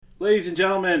Ladies and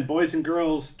gentlemen, boys and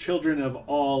girls, children of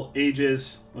all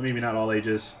ages, well, maybe not all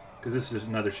ages, because this is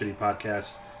another shitty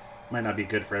podcast. Might not be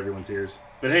good for everyone's ears.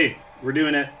 But hey, we're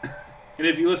doing it. And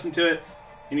if you listen to it,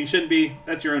 and you shouldn't be,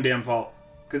 that's your own damn fault,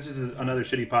 because this is another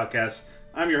shitty podcast.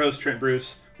 I'm your host, Trent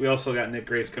Bruce. We also got Nick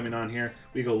Grace coming on here.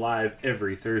 We go live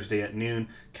every Thursday at noon,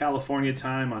 California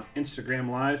time, on Instagram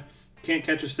Live. Can't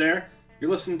catch us there? You're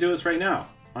listening to us right now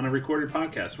on a recorded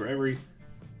podcast where every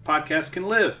podcast can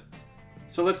live.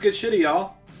 So let's get shitty,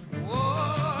 y'all.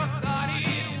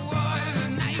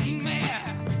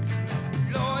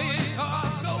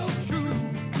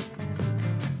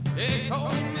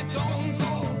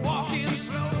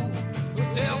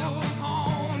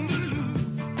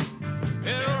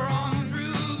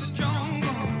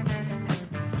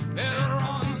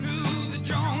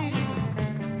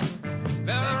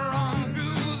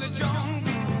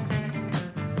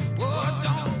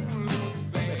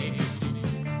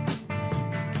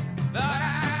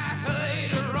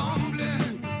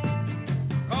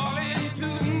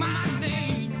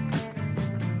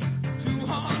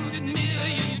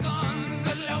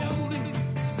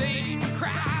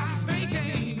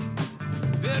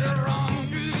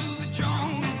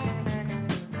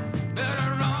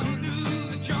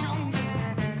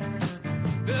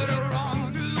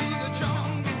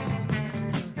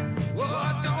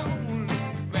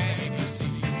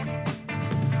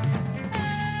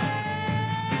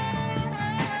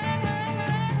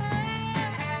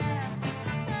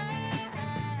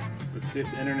 See if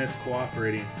the internet's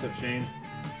cooperating. What's up, Shane?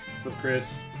 What's up,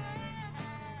 Chris?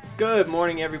 Good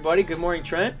morning, everybody. Good morning,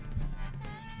 Trent.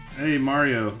 Hey,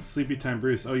 Mario. Sleepy Time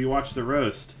Bruce. Oh, you watched the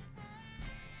roast.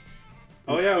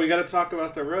 Oh, yeah, we got to talk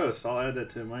about the roast. I'll add that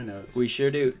to my notes. We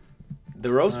sure do.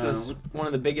 The roast was one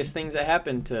of the biggest things that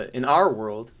happened in our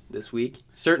world this week.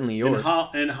 Certainly yours.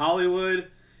 In Hollywood,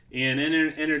 in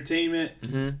entertainment,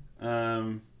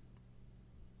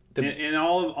 in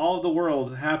all of the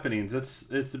world happenings. It's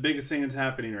the biggest thing that's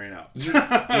happening right now.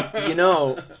 You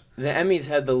know, the Emmys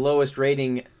had the lowest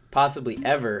rating possibly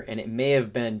ever, and it may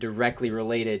have been directly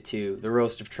related to the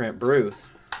Roast of Trent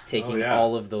Bruce taking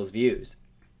all of those views.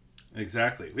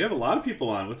 Exactly. We have a lot of people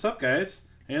on. What's up, guys?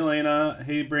 Hey, Elena.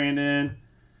 Hey, Brandon.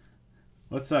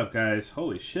 What's up, guys?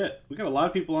 Holy shit. We got a lot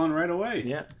of people on right away.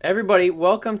 Yeah. Everybody,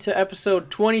 welcome to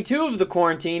episode 22 of The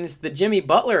Quarantine. It's the Jimmy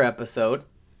Butler episode.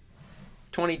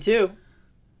 22.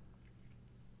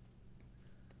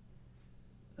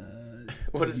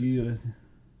 What does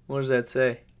that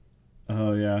say?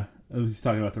 Oh, yeah. I was just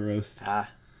talking about the roast.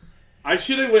 I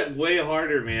should have went way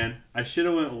harder, man. I should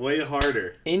have went way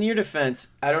harder. In your defense,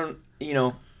 I don't,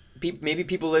 maybe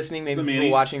people listening, maybe people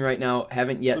watching right now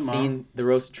haven't yet seen the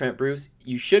Roast of Trent Bruce.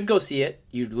 You should go see it.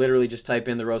 You literally just type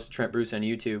in the Roast of Trent Bruce on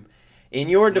YouTube. In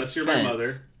your defense, you're my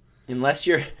mother. Unless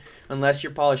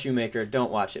you're Paula Shoemaker,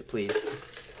 don't watch it, please.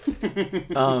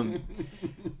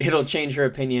 It'll change her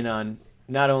opinion on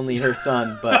not only her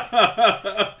son, but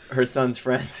her son's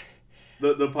friends.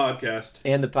 The podcast.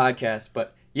 And the podcast.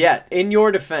 But yeah, in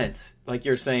your defense, like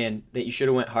you're saying, that you should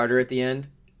have went harder at the end,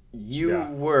 you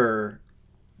were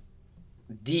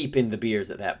deep in the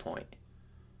beers at that point.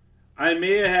 I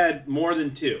may have had more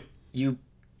than two.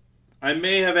 I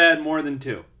may have had more than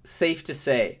two. Safe to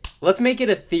say. Let's make it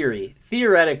a theory.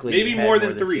 Theoretically, maybe more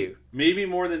than three. Two. Maybe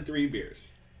more than 3 beers.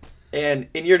 And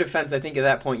in your defense, I think at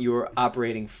that point you were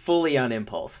operating fully on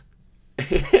impulse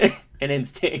and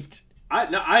instinct.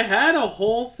 I had a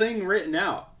whole thing written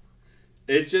out.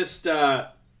 It just,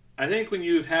 I think when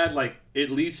you've had like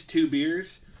at least 2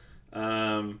 beers,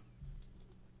 and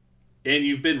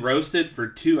you've been roasted for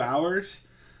 2 hours,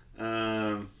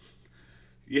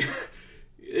 yeah.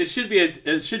 It should be a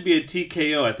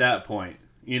TKO at that point,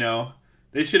 you know.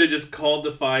 They should have just called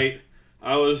the fight.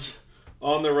 I was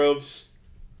on the ropes,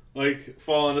 like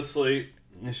falling asleep.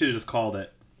 They should have just called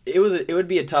it. It would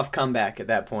be a tough comeback at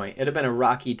that point. It'd have been a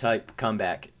Rocky type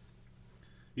comeback.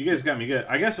 You guys got me good.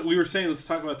 I guess we were saying let's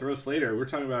talk about the roast later. We're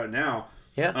talking about it now.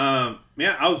 Yeah.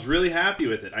 Yeah, I was really happy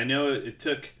with it. I know it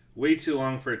took way too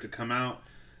long for it to come out.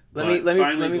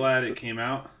 Finally glad it came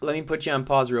out. Let me put you on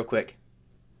pause real quick.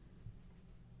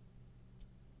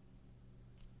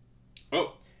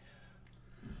 Oh.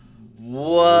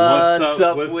 What's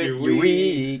up with your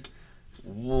week?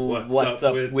 What's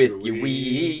up with your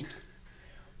week?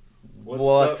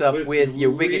 What's up with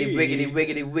your wiggity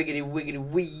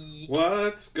week?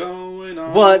 What's going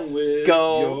on with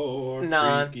your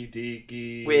freaky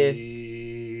deaky with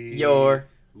your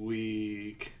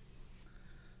week?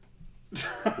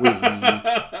 I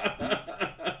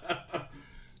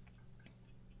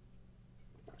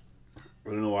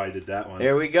don't know why I did that one.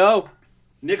 There we go.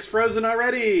 Nick's frozen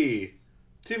already.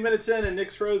 2 minutes in and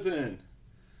Nick's frozen.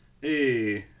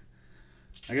 Hey.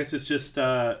 I guess it's just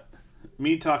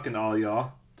me talking to all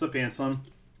y'all. What's up, Anselm?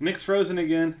 Nick's frozen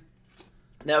again.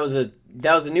 That was a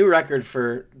new record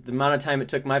for the amount of time it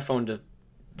took my phone to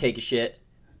take a shit.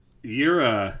 We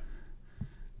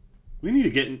need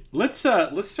to get let's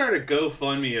start a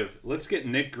GoFundMe of let's get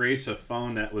Nick Grace a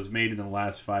phone that was made in the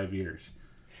last 5 years.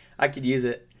 I could use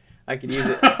it.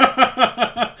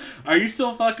 Are you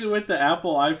still fucking with the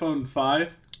Apple iPhone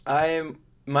 5?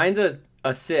 Mine's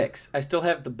a 6. I still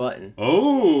have the button.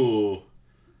 Oh.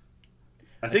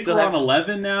 I think we're on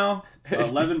 11 now.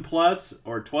 11 plus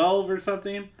or 12 or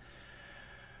something.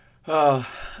 Oh,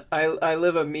 I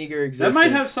live a meager existence. That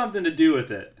might have something to do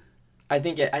with it. I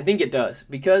think it does,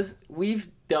 because we've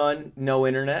done no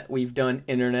internet, we've done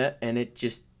internet, and it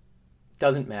just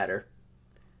doesn't matter.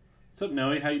 What's up,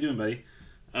 Noe? How you doing, buddy?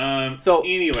 So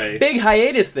anyway, big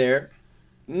hiatus there.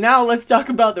 Now let's talk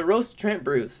about the Roast of Trent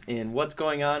Bruce and what's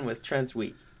going on with Trent's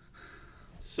week.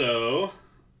 So,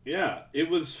 yeah, it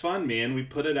was fun, man. We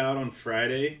put it out on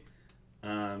Friday.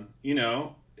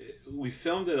 We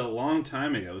filmed it a long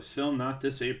time ago. It was filmed not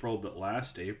this April, but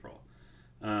last April.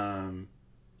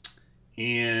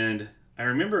 And I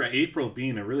remember April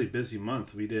being a really busy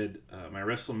month. We did my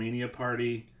WrestleMania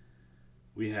party.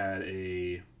 We had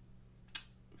a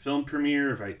film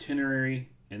premiere of Itinerary,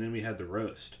 and then we had the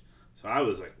roast. So I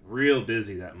was like real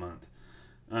busy that month.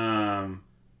 But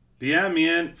yeah,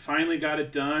 man, finally got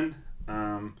it done.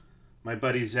 My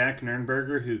buddy Zach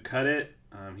Nernberger, who cut it,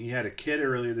 he had a kid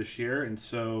earlier this year, and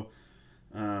so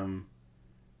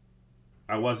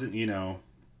I wasn't,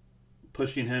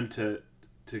 pushing him to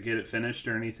get it finished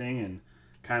or anything, and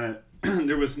kind of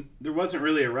there wasn't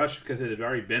really a rush because it had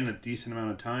already been a decent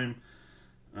amount of time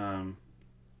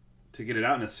to get it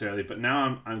out necessarily. But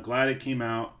now I'm glad it came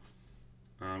out.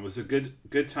 It was a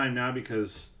good time now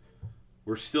because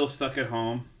we're still stuck at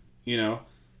home. We're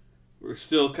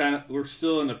still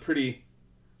in a pretty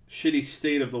shitty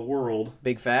state of the world.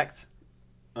 Big facts.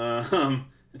 And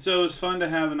so it was fun to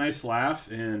have a nice laugh,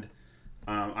 and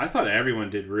I thought everyone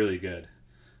did really good.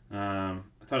 I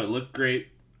thought it looked great.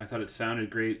 I thought it sounded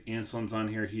great. Anselm's on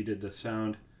here. He did the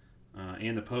sound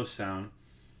and the post sound.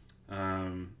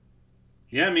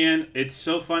 Yeah, man, it's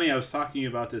so funny. I was talking to you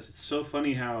about this. It's so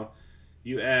funny how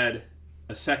you add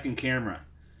a second camera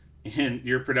and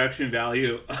your production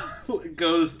value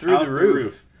goes through out the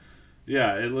roof.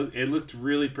 Yeah, it looked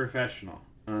really professional.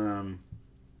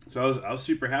 So I was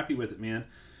super happy with it, man.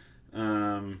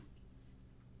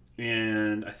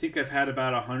 And I think I've had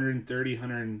about 130,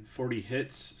 140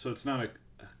 hits, so it's not a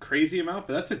crazy amount,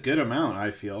 but that's a good amount,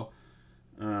 I feel.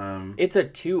 It's a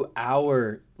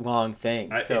 2-hour long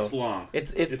thing. So it's long.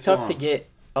 It's tough long to get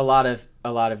a lot of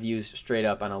views straight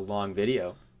up on a long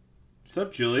video. What's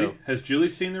up, Julie? So, has Julie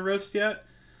seen the roast yet?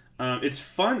 It's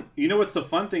fun. You know what's the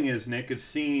fun thing is, Nick, is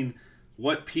seeing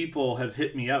what people have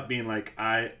hit me up being like,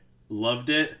 I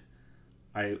loved it.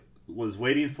 I was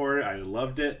waiting for it. I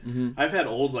loved it. Mm-hmm. I've had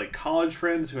old college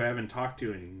friends who I haven't talked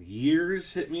to in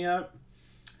years hit me up.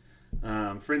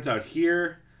 Friends out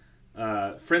here.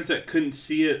 Friends that couldn't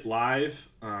see it live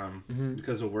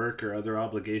because of work or other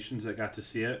obligations that got to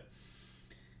see it.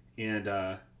 And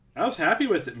I was happy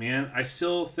with it, man. I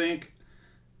still think,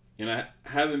 and I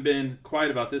haven't been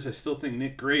quiet about this, I still think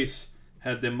Nick Grace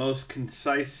had the most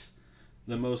concise,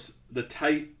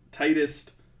 the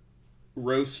tightest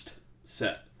roast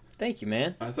set. Thank you,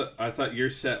 man. I thought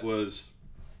your set was,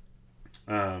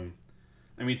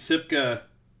 Sipka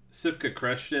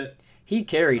crushed it. He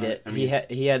carried it. He had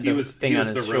the thing on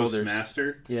his shoulders. He was the roast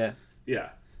master. Yeah. Yeah.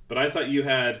 But I thought you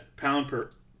had pound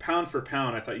for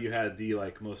pound, I thought you had the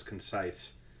most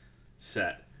concise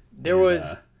set. There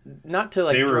was not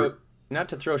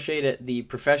to throw shade at the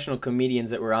professional comedians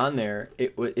that were on there.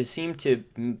 It seemed to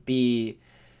be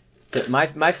that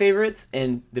my favorites,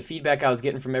 and the feedback I was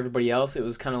getting from everybody else, it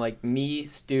was kind of like me,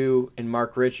 Stu, and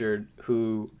Mark Richard,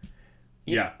 who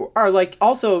are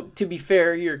also, to be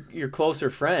fair, your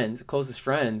closest friends.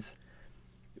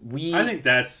 I think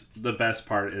that's the best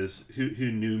part, is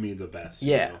who knew me the best.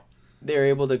 Yeah. They're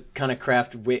able to kind of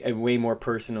craft a way more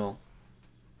personal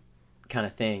kind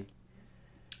of thing.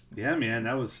 Yeah, man,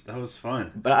 that was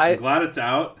fun. But I'm glad it's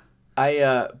out.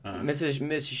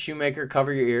 Mrs. Shoemaker,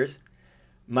 cover your ears.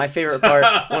 My favorite part,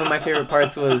 one of my favorite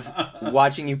parts, was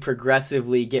watching you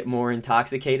progressively get more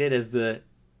intoxicated as the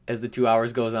 2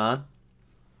 hours goes on.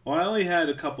 Well, I only had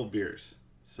a couple beers,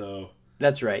 so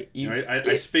that's right.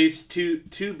 I spaced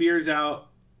two beers out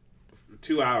for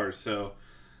 2 hours, so.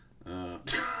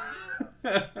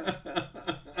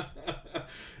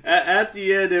 At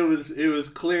the end, it was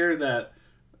clear that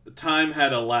time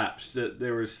had elapsed. That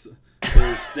there was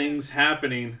there's things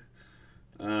happening.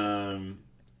 I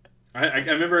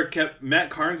remember Matt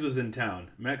Carnes was in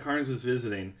town. Matt Carnes was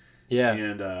visiting. Yeah.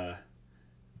 And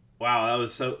wow, that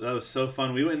was so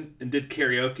fun. We went and did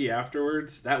karaoke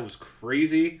afterwards. That was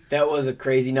crazy. That was a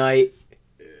crazy night.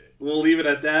 We'll leave it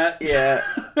at that. Yeah.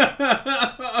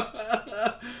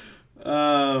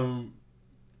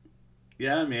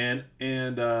 Yeah, man.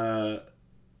 And that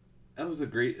was a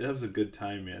good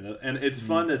time, man. And it's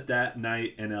fun that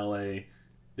night in LA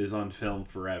is on film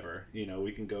forever. You know,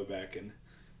 we can go back and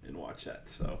watch that.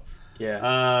 So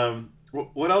yeah.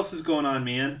 What else is going on,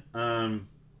 man?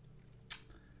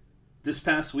 This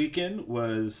past weekend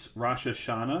was Rosh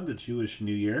Hashanah, the Jewish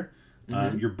New Year.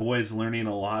 Your boy's learning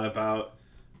a lot about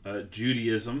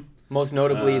Judaism. Most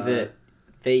notably that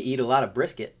they eat a lot of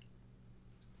brisket.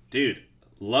 Dude,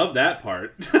 love that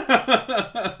part.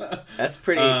 That's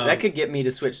pretty. That could get me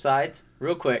to switch sides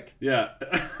real quick. Yeah.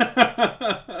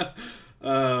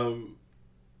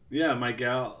 Yeah, my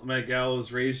gal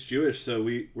was raised Jewish, so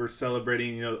we're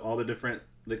celebrating, you know, all the different,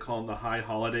 they call them the high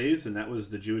holidays, and that was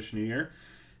the Jewish New Year.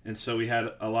 And so we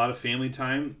had a lot of family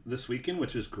time this weekend,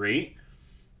 which is great.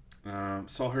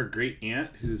 Saw her great aunt,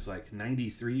 who's like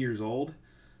 93 years old.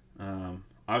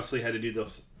 Obviously had to do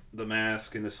the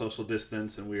mask and the social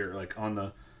distance, and we were like on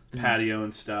the patio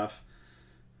and stuff.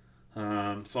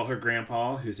 Saw her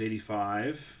grandpa, who's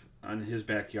 85, on his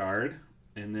backyard,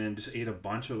 and then just ate a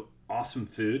bunch of awesome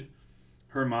food.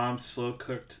 Her mom slow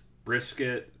cooked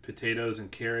brisket, potatoes,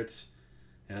 and carrots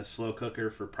in a slow cooker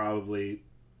for probably,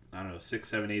 I don't know, 6,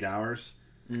 7, 8 hours.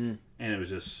 And it was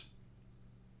just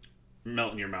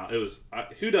melt in your mouth. It was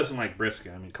who doesn't like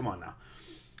brisket? I mean, come on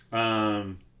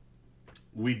now.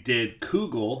 We did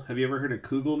kugel. Have you ever heard of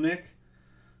kugel, Nick?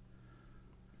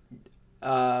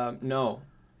 No.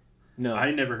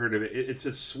 I never heard of it. It's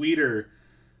a sweeter.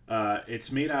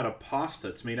 It's made out of pasta.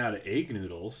 It's made out of egg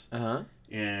noodles.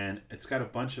 And it's got a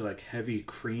bunch of like heavy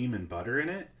cream and butter in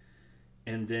it,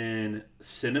 and then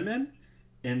cinnamon,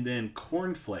 and then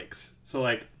cornflakes. So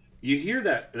like you hear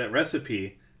that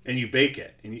recipe and you bake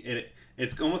it, and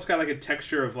it's almost got like a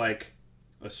texture of like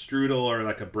a strudel or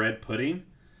like a bread pudding.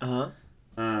 And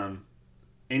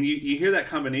you hear that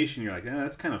combination, you're like,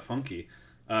 that's kind of funky.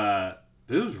 But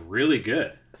it was really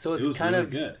good. So it's kind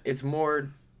of good. It's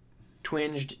more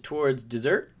twinged towards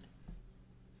dessert.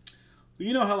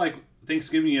 You know how like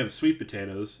Thanksgiving you have sweet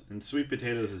potatoes, and sweet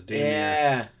potatoes is damn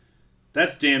near.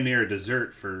 That's damn near a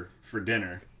dessert for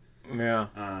dinner.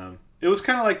 Yeah. It was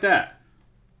kind of like that.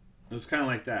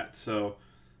 So,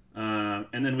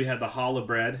 and then we had the challah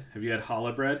bread. Have you had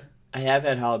challah bread? I have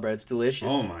had challah bread. It's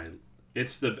delicious. Oh my!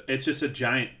 It's just a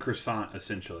giant croissant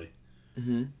essentially.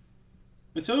 And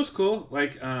so it was cool.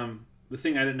 Like the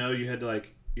thing I didn't know, you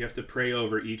have to pray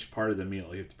over each part of the meal.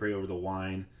 You have to pray over the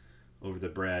wine, over the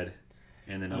bread,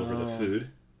 and then over the food.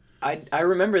 I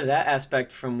remember that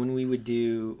aspect from when we would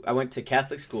do. I went to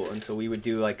Catholic school, and so we would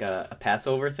do like a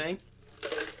Passover thing.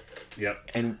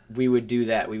 Yep. And we would do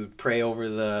that. We would pray over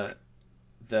the.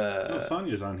 Oh,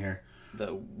 Sonia's on here.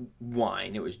 The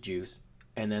wine. It was juice,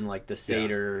 and then like the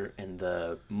Seder and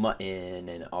the mutton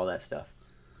and all that stuff.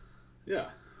 Yeah.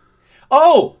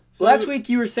 Oh, so last week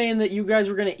you were saying that you guys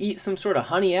were going to eat some sort of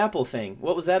honey apple thing.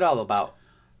 What was that all about?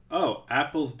 Oh,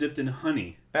 apples dipped in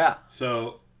honey. Yeah.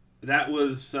 So that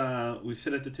was we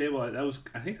sit at the table. I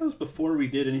think that was before we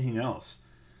did anything else.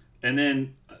 And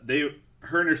then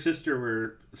her and her sister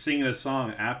were singing a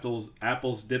song,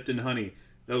 apples dipped in honey.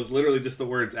 That was literally just the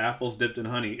words, apples dipped in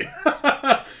honey.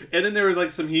 And then there was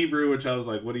like some Hebrew, which I was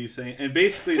like, what are you saying? And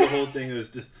basically the whole thing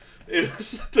was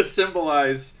to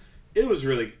symbolize. It was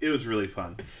really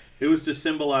fun. It was to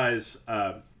symbolize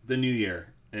the New Year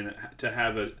and to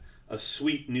have a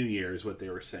sweet New Year is what they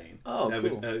were saying. Oh,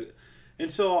 cool. And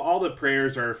so all the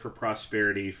prayers are for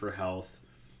prosperity, for health,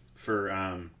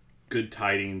 for good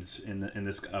tidings in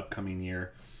this upcoming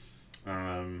year.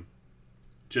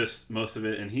 Just most of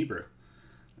it in Hebrew.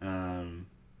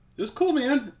 It was cool,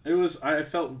 man. I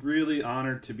felt really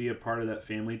honored to be a part of that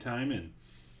family time,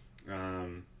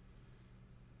 and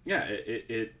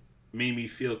it made me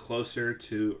feel closer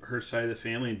to her side of the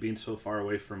family, and being so far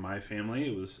away from my family,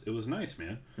 it was nice,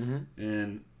 man.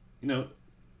 And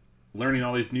learning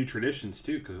all these new traditions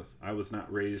too, because I was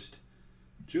not raised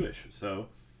Jewish, so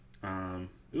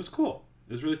it was cool.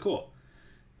 It was really cool.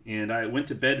 And I went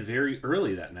to bed very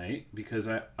early that night because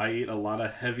I ate a lot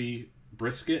of heavy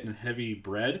brisket and heavy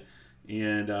bread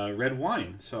and red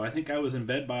wine. So I think I was in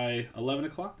bed by 11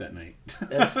 o'clock that night.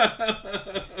 That's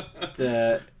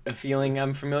a feeling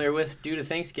I'm familiar with due to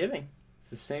Thanksgiving. It's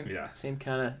the same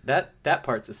kind of that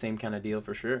part's the same kind of deal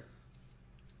for sure.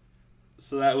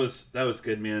 So that was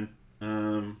good, man.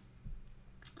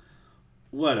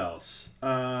 What else?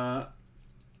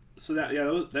 So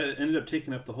that ended up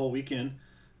taking up the whole weekend.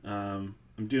 I'm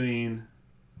doing,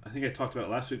 I think I talked about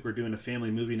it last week, we're doing a family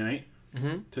movie night.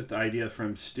 Mm-hmm. Took the idea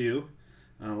from Stu.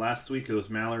 Last week it was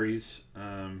Mallory's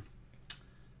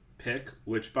pick,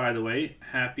 which, by the way,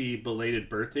 happy belated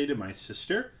birthday to my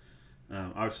sister.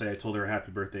 Obviously, I told her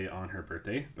happy birthday on her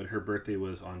birthday, but her birthday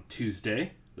was on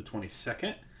Tuesday, the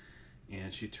 22nd,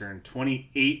 and she turned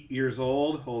 28 years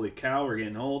old. Holy cow, we're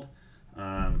getting old.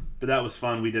 But that was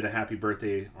fun. We did a happy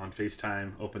birthday on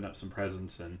FaceTime, opened up some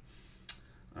presents, and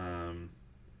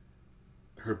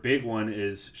her big one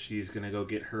is she's going to go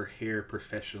get her hair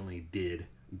professionally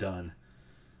done.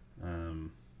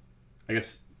 I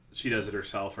guess she does it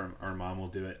herself, or our mom will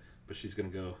do it, but she's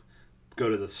going to go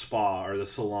to the spa or the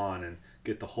salon and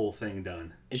get the whole thing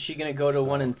done. Is she going to go to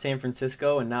one in San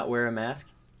Francisco and not wear a mask?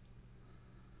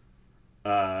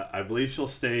 I believe she'll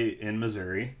stay in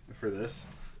Missouri for this.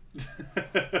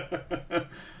 So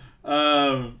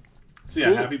yeah,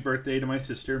 cool. Happy birthday to my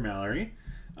sister Mallory.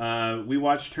 We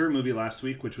watched her movie last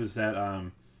week, which was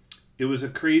that it was a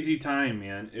crazy time,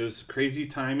 man. It was crazy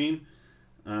timing.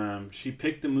 She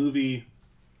picked the movie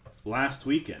last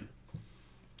weekend.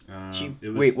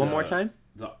 Wait, one more time?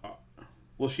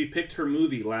 Well, she picked her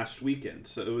movie last weekend,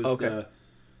 so it was the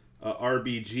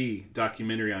RBG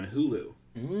documentary on Hulu.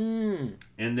 Mm.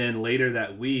 And then later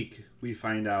that week, we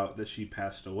find out that she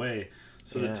passed away.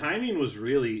 So the timing was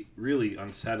really, really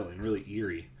unsettling, really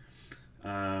eerie.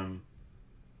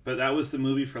 But that was the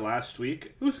movie for last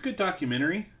week. It was a good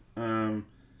documentary.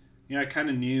 I kind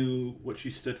of knew what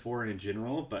she stood for in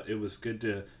general, but it was good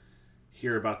to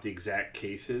hear about the exact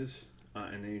cases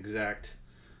and the exact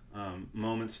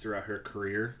moments throughout her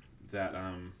career that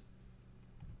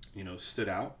stood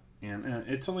out. And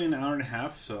it's only an hour and a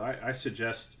half, so I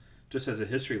suggest, just as a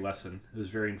history lesson, it was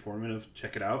very informative.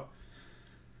 Check it out.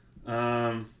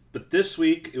 But this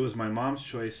week, it was my mom's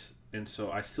choice, and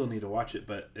so I still need to watch it.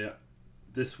 But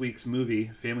this week's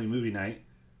movie, Family Movie Night,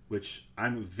 which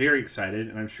I'm very excited,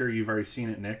 and I'm sure you've already seen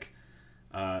it, Nick,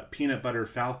 Peanut Butter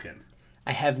Falcon.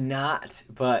 I have not,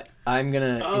 but I'm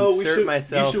going to insert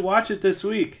myself. You should watch it this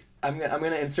week. I'm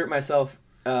going to insert myself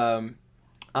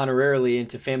honorarily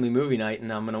into Family Movie Night,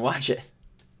 and I'm going to watch it.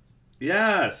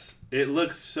 Yes, it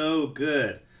looks so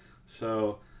good.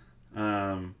 So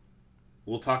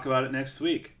we'll talk about it next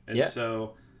week. And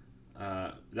so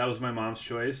that was my mom's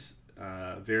choice.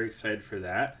 Very excited for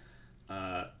that.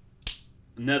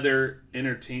 Another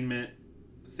entertainment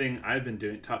thing I've been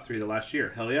doing, top 3 of the last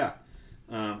year. Hell yeah.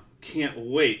 Can't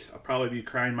wait. I'll probably be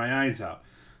crying my eyes out.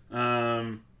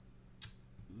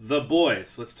 The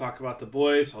Boys. Let's talk about The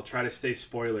Boys. I'll try to stay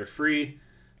spoiler free.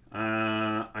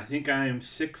 I think I'm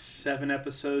 6-7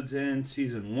 episodes in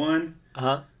season 1.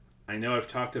 Uh-huh. I know I've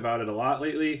talked about it a lot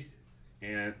lately,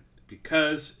 and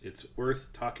because it's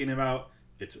worth talking about,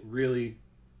 it's really,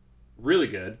 really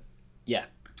good. Yeah.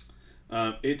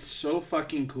 It's so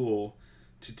fucking cool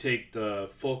to take the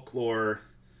folklore,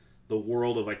 the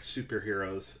world of like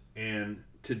superheroes, and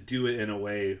to do it in a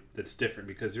way that's different,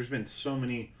 because there's been so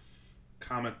many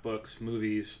comic books,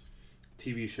 movies,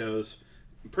 TV shows.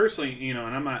 Personally, and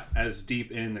I'm not as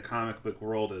deep in the comic book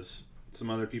world as some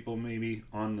other people maybe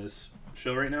on this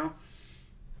show right now.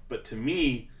 But to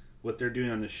me, what they're doing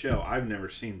on this show, I've never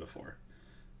seen before.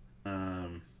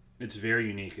 It's very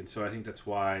unique, and so I think that's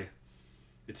why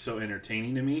it's so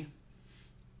entertaining to me.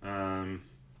 I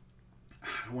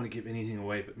don't want to give anything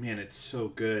away, but man, it's so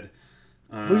good.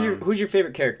 Who's your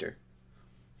favorite character?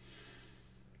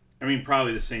 I mean,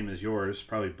 probably the same as yours.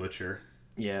 Probably Butcher.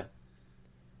 Yeah.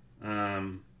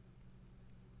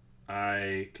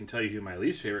 I can tell you who my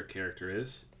least favorite character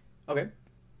is. Okay.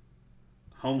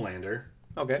 Homelander.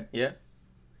 Okay. Yeah.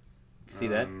 See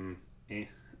that?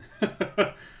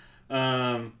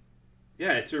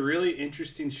 Yeah, it's a really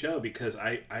interesting show, because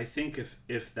I think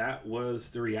if that was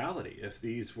the reality, if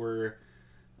these were,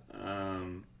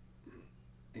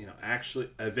 actually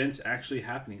events actually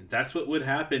happening, that's what would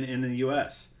happen in the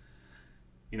U.S.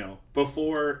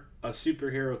 Before a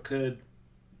superhero could,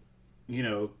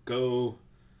 go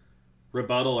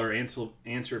rebuttal or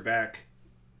answer back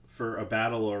for a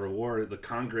battle or a war, the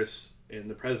Congress and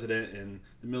the president and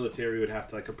the military would have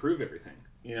to approve everything.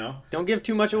 Don't give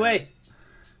too much away.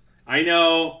 I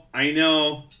know.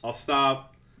 I'll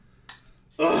stop.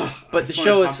 Ugh, but the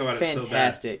show is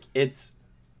fantastic. It's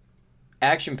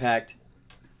action-packed,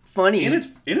 funny, and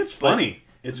it's funny.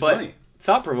 It's funny,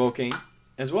 thought-provoking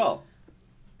as well.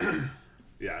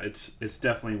 Yeah, it's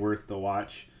definitely worth the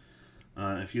watch.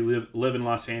 If you live in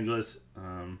Los Angeles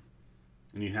and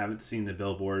you haven't seen the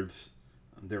billboards,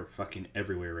 they're fucking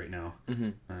everywhere right now.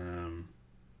 Mm-hmm.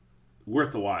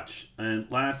 worth a watch. And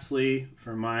lastly,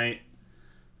 for my,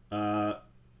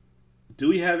 do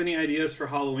we have any ideas for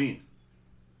Halloween?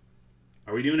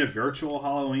 Are we doing a virtual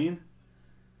Halloween?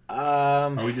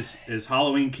 Is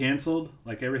Halloween canceled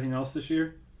like everything else this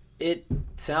year? It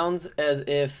sounds as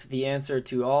if the answer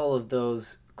to all of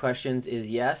those questions is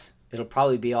yes. It'll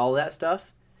probably be all that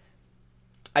stuff.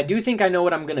 I do think I know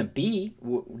what I'm going to be,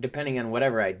 depending on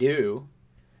whatever I do.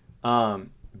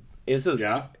 This was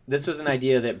an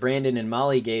idea that Brandon and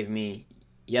Molly gave me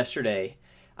yesterday.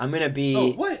 I'm going to be...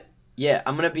 Oh, what? Yeah,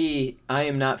 I'm going to be I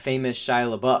am not famous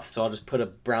Shia LaBeouf. So I'll just put a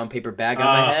brown paper bag on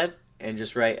my head and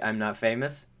just write I'm not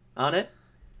famous on it.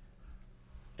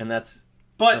 And that's...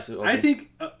 But I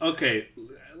think... Okay,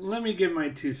 let me give my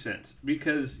 2 cents.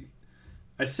 Because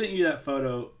I sent you that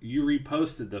photo. You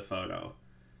reposted the photo.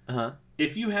 Uh-huh.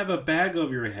 If you have a bag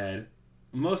over your head,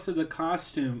 most of the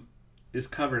costume is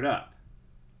covered up.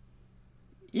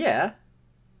 Yeah.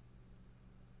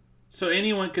 So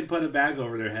anyone could put a bag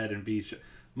over their head and be...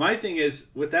 My thing is,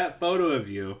 with that photo of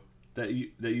you that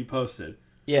you posted...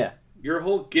 Yeah. Your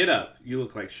whole get-up, you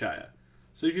look like Shia.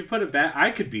 So if you put a bag...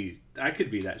 I could be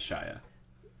that Shia.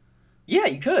 Yeah,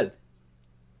 you could.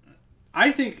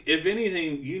 I think, if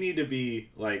anything, you need to be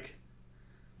like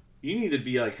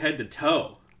head to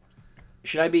toe.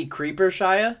 Should I be Creeper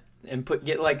Shia and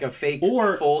get like a fake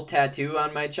full tattoo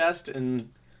on my chest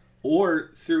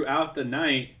or throughout the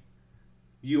night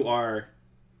you are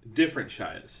different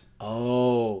Shias?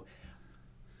 Oh.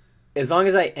 As long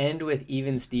as I end with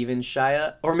Even Steven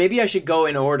Shia, or maybe I should go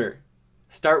in order.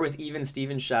 Start with Even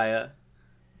Steven Shia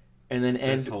and then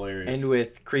end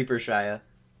with Creeper Shia.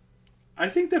 I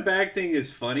think the bag thing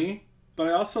is funny, but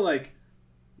I also like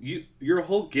your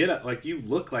whole get-up, like you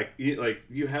look like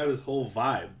you have this whole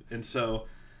vibe. And so,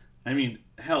 I mean,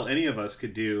 hell, any of us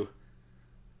could do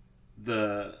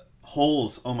the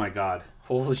holes. Oh my God.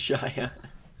 Holes Shia.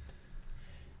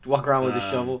 Walk around with a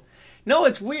shovel. No,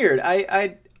 it's weird.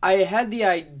 I had the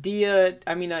idea.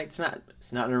 I mean, it's not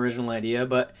an original idea,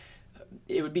 but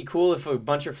it would be cool if a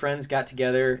bunch of friends got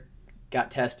together, got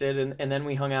tested, and then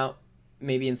we hung out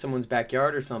maybe in someone's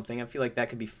backyard or something. I feel like that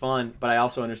could be fun, but I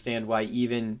also understand why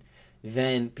even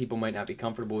then people might not be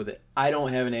comfortable with it. I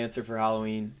don't have an answer for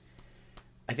Halloween.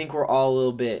 I think we're all a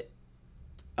little bit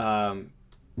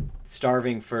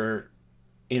starving for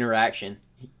interaction.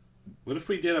 What if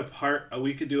we did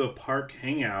we could do a park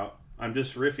hangout. I'm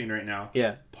just riffing right now.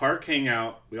 Yeah. Park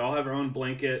hangout. We all have our own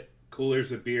blanket,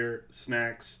 coolers of beer,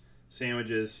 snacks,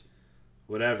 sandwiches,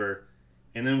 whatever.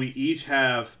 And then we each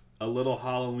have a little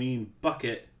Halloween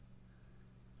bucket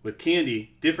with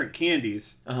candy, different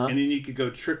candies. Uh-huh. And then you could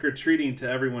go trick-or-treating to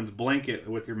everyone's blanket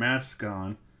with your mask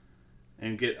on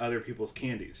and get other people's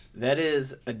candies. That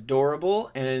is adorable,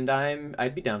 and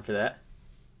I'd be down for that.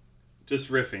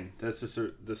 Just riffing. That's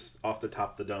just off the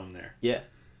top of the dome there. Yeah.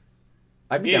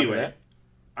 I'd be down for that.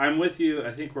 I'm with you.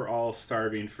 I think we're all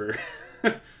starving for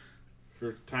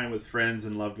for time with friends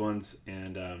and loved ones.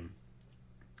 And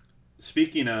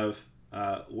speaking of,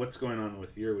 what's going on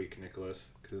with your week,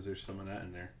 Nicholas? Because there's some of that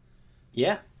in there.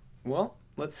 Yeah. Well,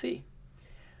 let's see.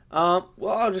 I'll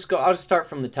just start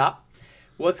from the top.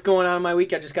 What's going on in my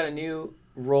week? I just got a new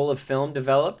roll of film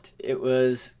developed. It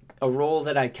was a roll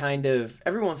that I kind of,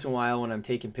 every once in a while when I'm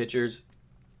taking pictures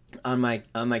on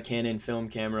my Canon film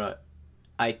camera,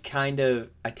 I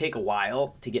take a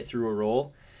while to get through a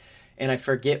roll and I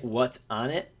forget what's on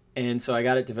it. And so I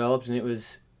got it developed, and it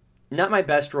was not my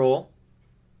best roll,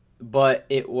 but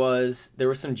there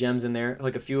were some gems in there.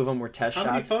 Like a few of them were test shots.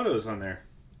 How many photos on there?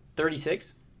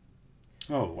 36.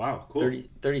 Oh, wow. Cool.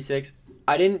 36.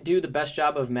 I didn't do the best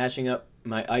job of matching up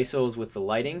my ISOs with the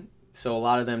lighting, so a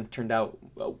lot of them turned out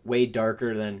way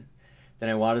darker than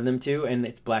I wanted them to, and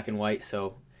it's black and white,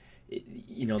 so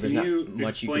there's not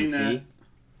much you can see.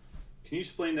 Can you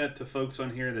explain that to folks on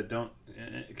here that don't?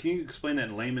 Can you explain that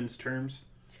in layman's terms?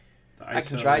 The ISO I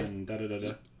can try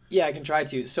to. Yeah, I can try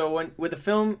to. So with a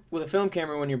film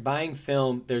camera, when you're buying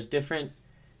film, there's different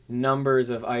numbers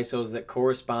of ISOs that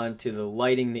correspond to the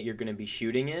lighting that you're going to be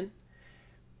shooting in.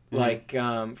 Mm-hmm.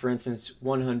 Like, for instance,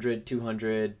 100,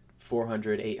 200,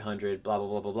 400, 800, blah, blah,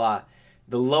 blah, blah, blah.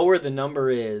 The lower the number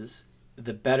is,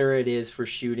 the better it is for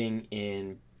shooting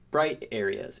in bright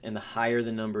areas. And the higher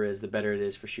the number is, the better it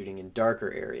is for shooting in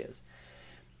darker areas.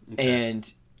 Okay.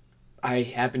 And I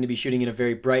happen to be shooting in a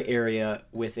very bright area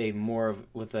with a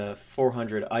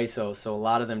 400 ISO, so a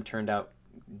lot of them turned out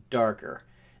darker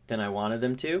than I wanted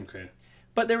them to. Okay.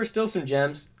 But there were still some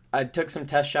gems. I took some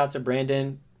test shots of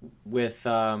Brandon with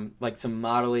some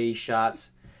model-y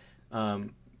shots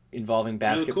involving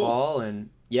basketball. Cool. And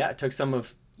yeah, I took some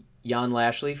of Jan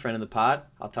Lashley, friend of the pod.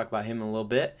 I'll talk about him in a little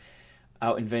bit.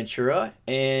 out in Ventura.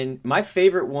 And my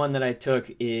favorite one that I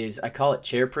took is, I call it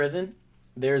Chair Prison.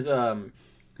 There's oh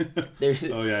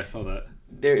yeah, I saw that.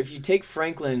 There, if you take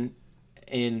Franklin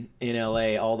in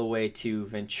LA all the way to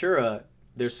Ventura,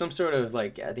 there's some sort of,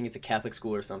 like, I think it's a Catholic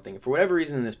school or something. For whatever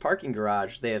reason, in this parking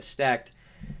garage, they have stacked,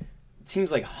 it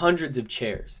seems like hundreds of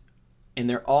chairs, and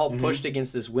they're all pushed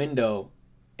against this window,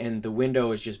 and the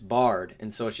window is just barred,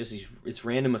 and so it's just this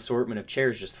random assortment of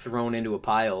chairs just thrown into a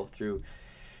pile through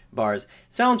bars.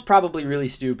 Sounds probably really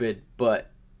stupid,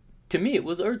 but to me it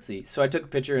was artsy. So I took a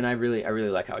picture, and I really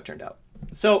like how it turned out.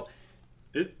 So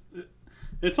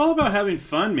it's all about having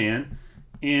fun, man.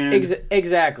 And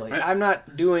exactly. I'm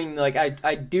not doing, like,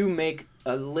 I do make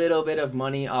a little bit of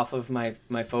money off of my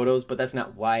photos, but that's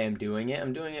not why I'm doing it.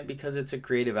 I'm doing it because it's a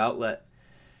creative outlet,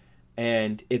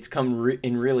 and it's come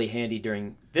in really handy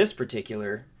during this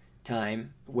particular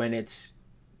time when it's,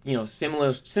 you know,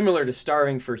 similar to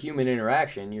starving for human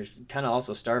interaction. You're kind of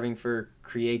also starving for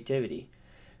creativity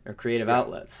or creative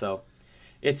outlets. So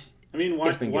it's, I mean,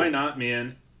 why not,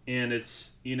 man? And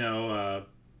it's, we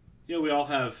all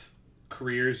have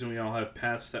careers and we all have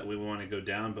paths that we want to go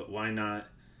down, but why not?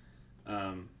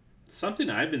 Something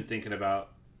I've been thinking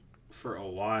about for a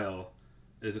while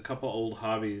is a couple old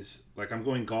hobbies. Like, I'm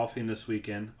going golfing this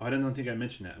weekend. I don't think I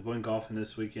mentioned that. I'm going golfing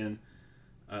this weekend.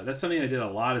 That's something I did a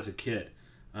lot as a kid.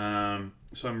 So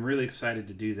I'm really excited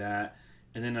to do that.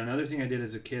 And then another thing I did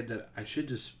as a kid that I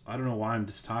don't know why I'm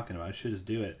just talking about, I should just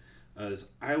do it, is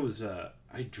I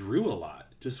drew a lot.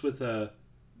 Just with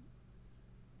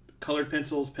colored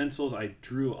pencils. I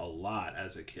drew a lot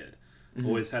as a kid.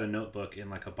 Always had a notebook in,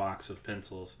 like, a box of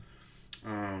pencils.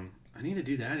 I need to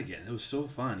do that again. It was so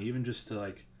fun, even just to,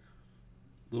 like,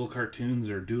 little cartoons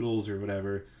or doodles or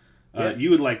whatever.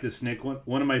 You would like this, Nick.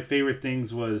 One of my favorite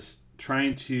things was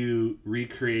trying to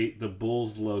recreate the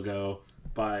Bulls logo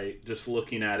by just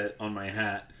looking at it on my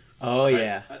hat. Oh,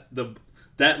 yeah.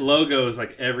 That logo is,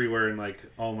 like, everywhere in, like,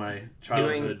 all my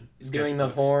childhood doing the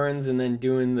horns and then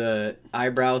doing the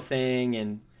eyebrow thing,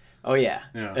 and oh yeah.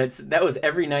 That was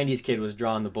every 90s kid was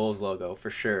drawing the Bulls logo for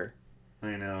sure.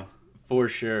 I know. For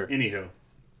sure. Anywho,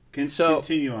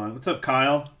 continue on. What's up,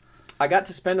 Kyle? I got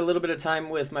to spend a little bit of time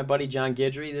with my buddy John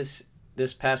Guidry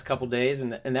this past couple days,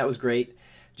 and that was great.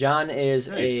 John is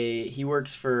nice. He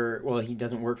works for, well, he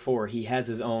doesn't work for, he has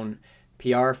his own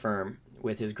PR firm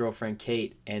with his girlfriend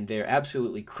Kate, and they're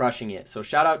absolutely crushing it. So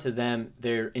shout out to them.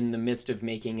 They're in the midst of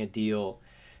making a deal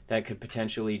that could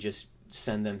potentially just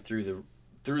send them through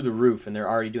the roof, and they're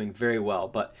already doing very well.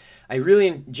 But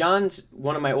John's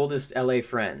one of my oldest LA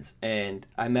friends, and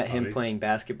I met him playing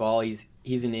basketball.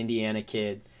 He's an Indiana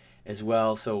kid as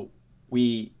well. So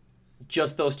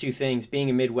just those two things, being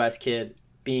a Midwest kid,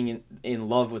 being in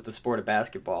love with the sport of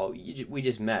basketball, we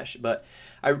just mesh. But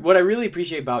what I really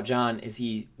appreciate about John is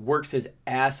he works his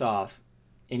ass off,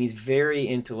 and he's very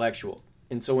intellectual.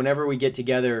 And so whenever we get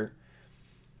together,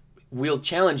 we'll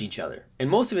challenge each other.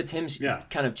 And most of it's him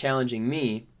kind of challenging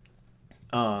me.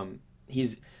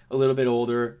 He's a little bit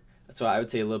older, so I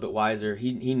would say a little bit wiser.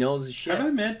 He knows his shit. Have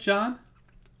I met John?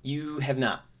 You have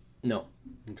not. No.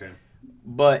 Okay.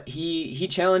 But he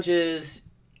challenges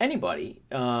anybody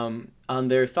on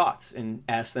their thoughts and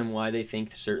asks them why they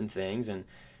think certain things,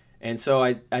 and so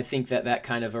I think that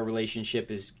kind of a relationship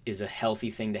is a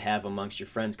healthy thing to have amongst your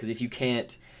friends, because if you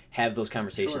can't have those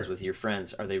conversations with your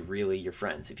friends, are they really your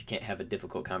friends if you can't have a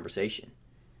difficult conversation?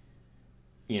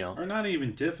 Or not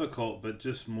even difficult, but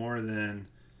just more than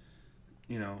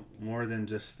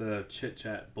just the chit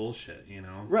chat bullshit,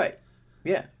 Right.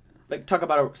 Yeah. Like, talk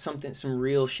about some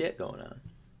real shit going on.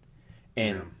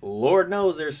 And Lord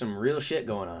knows there's some real shit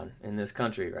going on in this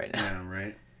country right now. Yeah,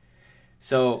 right.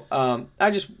 So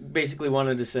I just basically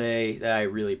wanted to say that I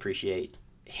really appreciate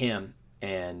him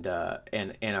and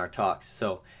our talks.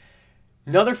 So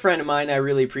another friend of mine I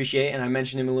really appreciate, and I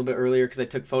mentioned him a little bit earlier because I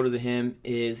took photos of him,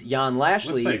 is Jan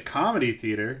Lashley. Westside Comedy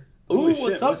Theater. Ooh,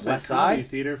 what's up, Westside Comedy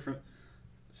Theater from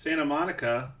Santa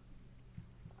Monica.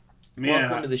 Man,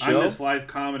 welcome to the show. I miss live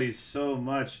comedy so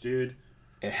much, dude.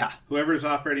 Yeah. Whoever's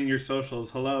operating your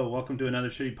socials, hello, welcome to another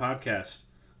shitty podcast.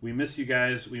 We miss you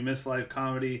guys. We miss live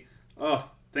comedy. Oh,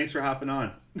 thanks for hopping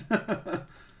on.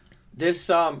 This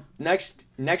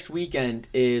next weekend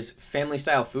is Family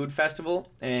Style Food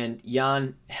Festival, and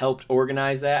Jan helped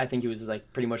organize that. I think he was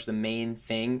like pretty much the main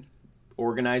thing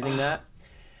organizing that.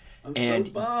 I'm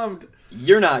so bummed.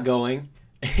 You're not going.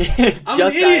 I'm an idiot.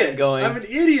 I am going. I'm an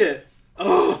idiot.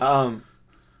 Oh.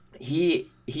 He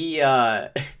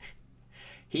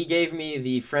gave me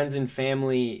the friends and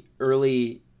family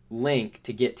early link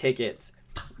to get tickets,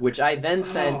 which I then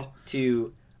sent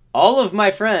to all of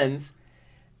my friends.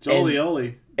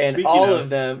 Jolly-oly. And of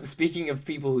them, speaking of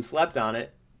people who slept on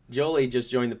it, Jolie just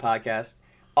joined the podcast.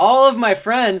 All of my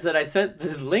friends that I sent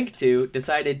the link to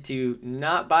decided to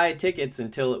not buy tickets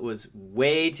until it was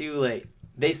way too late.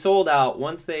 They sold out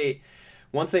once they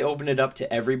opened it up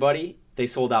to everybody. They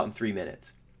sold out in 3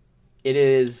 minutes.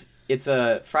 It's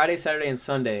a Friday, Saturday, and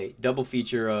Sunday double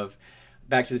feature of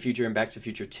Back to the Future and Back to the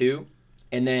Future 2.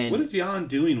 And then what is Jan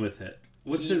doing with it?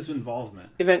 What's his involvement?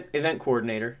 Event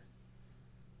coordinator.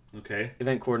 Okay.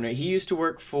 Event coordinator. He used to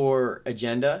work for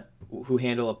Agenda, who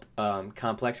handle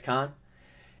Complex Con.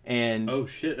 And oh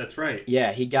shit, that's right.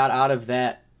 Yeah, he got out of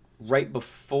that right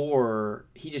before.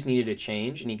 He just needed a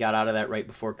change, and he got out of that right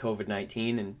before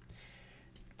COVID-19. And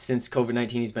since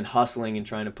COVID-19, he's been hustling and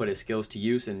trying to put his skills to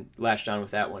use, and latched on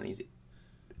with that one.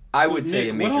 I would say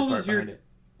a major part behind it.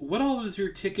 What all does your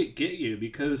ticket get you?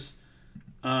 Because,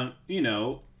 you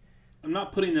know, I'm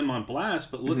not putting them on blast,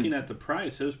 but looking at the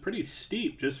price, it was pretty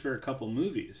steep just for a couple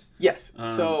movies. Yes.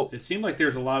 So it seemed like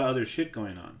there's a lot of other shit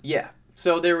going on. Yeah.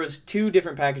 So there was 2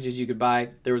 different packages you could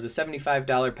buy. There was a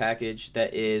 $75 package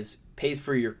that pays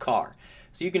for your car.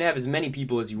 So you can have as many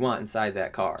people as you want inside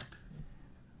that car.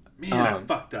 Man, I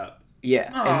fucked up.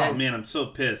 Yeah. Oh, man, I'm so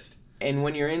pissed. And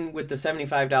when you're in with the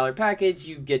 $75 package,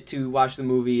 you get to watch the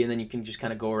movie, and then you can just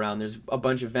kind of go around. There's a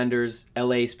bunch of vendors,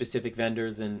 LA-specific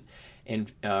vendors, and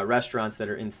restaurants that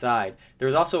are inside.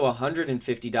 There's also a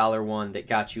 $150 one that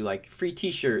got you, like, free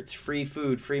T-shirts, free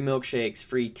food, free milkshakes,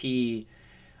 free tea,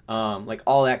 like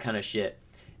all that kind of shit.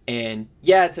 And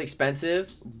yeah, it's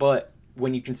expensive, but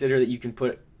when you consider that you can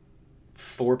put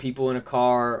 4 people in a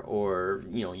car, or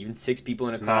even 6 people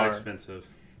in a car, it's not expensive.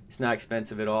 It's not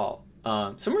expensive at all.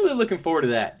 So I'm really looking forward to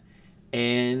that,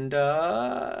 and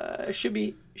it should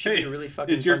be a really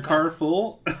fucking. Is your car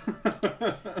full?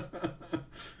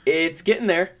 It's getting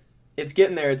there.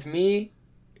 It's me,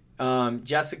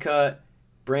 Jessica,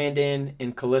 Brandon,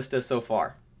 and Callista so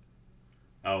far.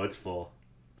 Oh, it's full.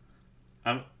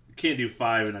 You can't do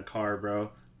 5 in a car,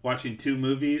 bro. Watching 2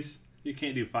 movies, you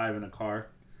can't do 5 in a car.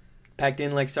 Packed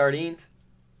in like sardines.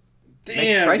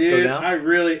 Damn, dude, I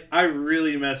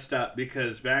really messed up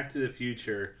because Back to the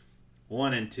Future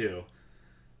 1 and 2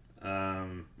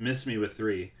 missed me with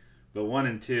 3, but 1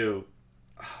 and 2,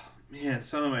 oh, man,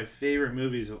 some of my favorite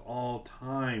movies of all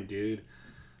time, dude.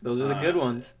 Those are the good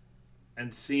ones.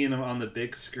 And seeing them on the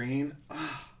big screen,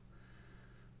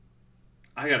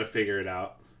 I gotta figure it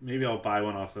out. Maybe I'll buy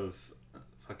one off of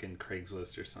fucking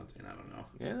Craigslist or something. I don't know.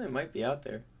 Yeah, they might be out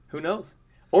there. Who knows?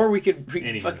 Or we could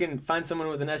fucking find someone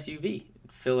with an SUV,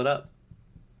 fill it up.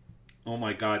 Oh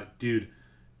my god, dude,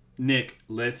 Nick,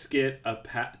 let's get a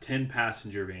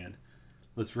 10-passenger van.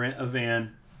 Let's rent a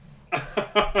van.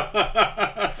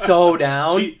 So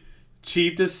down.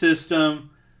 Cheat the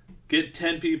system. Get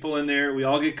 10 people in there. We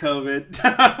all get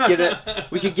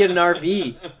COVID. We could get an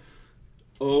RV.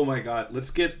 Oh my god,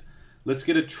 let's get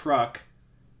a truck.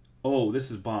 Oh, this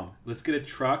is bomb. Let's get a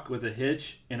truck with a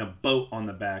hitch and a boat on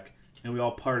the back, and we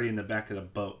all party in the back of the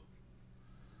boat.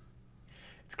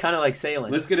 It's kind of like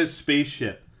sailing. Let's get a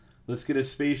spaceship. Let's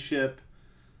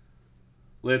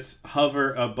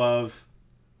hover above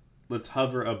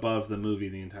the movie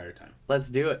the entire time. Let's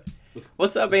do it.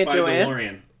 What's up, Aunt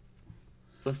Joanne?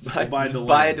 Let's buy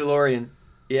a DeLorean.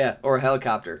 Yeah, or a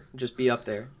helicopter. Just be up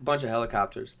there. A bunch of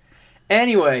helicopters.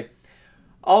 Anyway,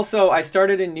 also, I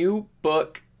started a new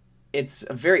book. It's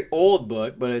a very old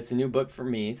book, but it's a new book for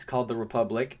me. It's called The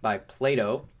Republic by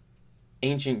Plato.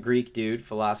 Ancient Greek dude,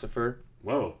 philosopher.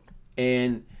 Whoa.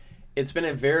 And it's been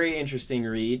a very interesting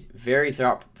read. Very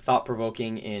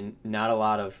thought-provoking, and not a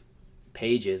lot of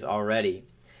pages already.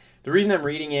 The reason I'm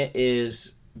reading it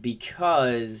is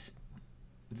because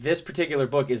this particular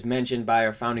book is mentioned by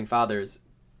our founding fathers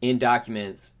in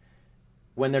documents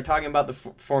when they're talking about the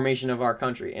formation of our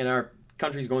country. And our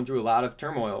country's going through a lot of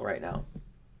turmoil right now.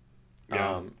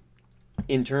 Yeah.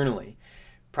 Internally.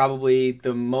 Probably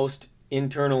the most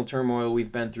internal turmoil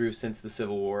we've been through since the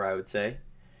Civil War, I would say.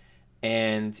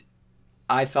 And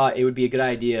I thought it would be a good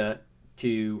idea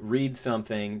to read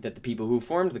something that the people who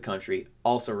formed the country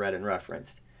also read and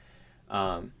referenced.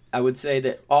 I would say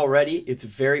that already it's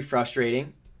very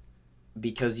frustrating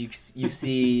because you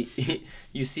see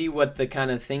you see what the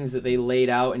kind of things that they laid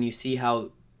out, and you see how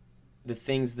the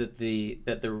things that the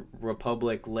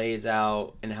Republic lays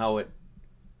out and how it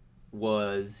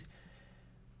was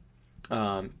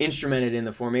instrumented in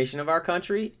the formation of our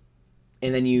country,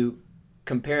 and then you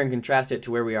compare and contrast it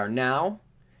to where we are now,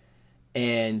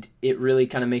 and it really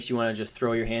kind of makes you want to just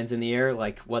throw your hands in the air,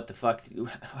 like, what the fuck?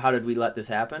 How did we let this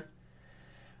happen?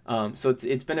 So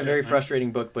it's been a very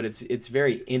frustrating book, but it's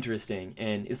very interesting,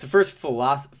 and it's the first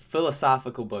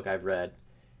philosophical book I've read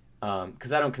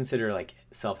because I don't consider like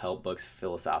self-help books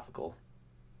philosophical.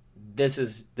 This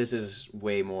is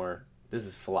way more. This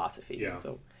is philosophy. Yeah.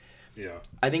 So, yeah,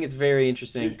 I think it's very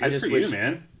interesting. Good I just for wish, you,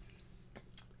 man.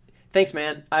 Thanks,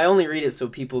 man. I only read it so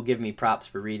people give me props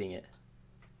for reading it.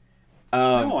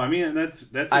 No, I mean that's a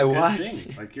good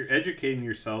thing. Like you're educating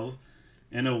yourself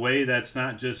in a way that's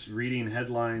not just reading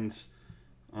headlines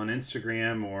on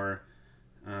Instagram or,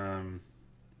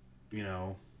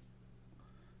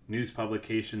 news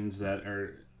publications that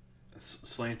are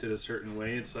slanted a certain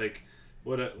way. It's like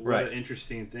what an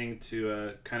interesting thing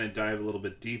to kind of dive a little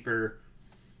bit deeper.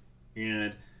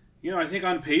 And I think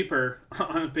on paper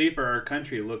our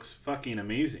country looks fucking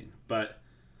amazing, but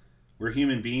we're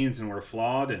human beings and we're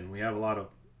flawed and we have a lot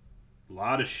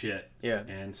of shit. Yeah.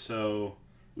 And so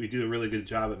we do a really good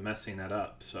job at messing that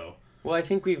up. So well, I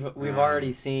think we've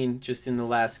already seen just in the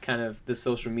last kind of the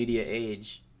social media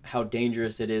age how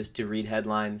dangerous it is to read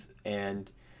headlines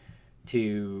and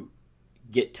to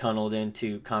get tunneled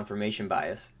into confirmation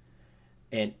bias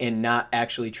and not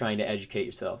actually trying to educate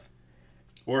yourself.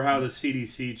 Or how the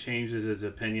CDC changes its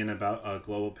opinion about a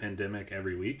global pandemic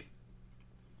every week.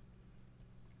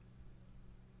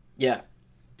 Yeah.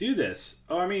 Do this.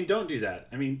 Oh, I mean, don't do that.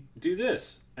 I mean, do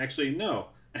this. Actually, no.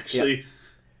 Actually,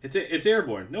 it's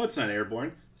airborne. No, it's not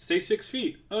airborne. Stay 6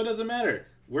 feet. Oh, it doesn't matter.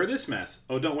 Wear this mask.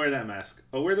 Oh, don't wear that mask.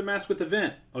 Oh, wear the mask with the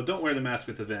vent. Oh, don't wear the mask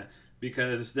with the vent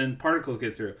because then particles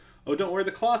get through. Oh, don't wear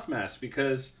the cloth mask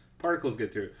because particles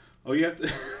get through. Oh, you have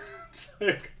to... It's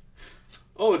like...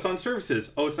 Oh, it's on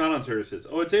surfaces. Oh, it's not on surfaces.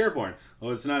 Oh, it's airborne. Oh,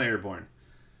 it's not airborne.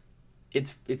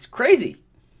 It's crazy.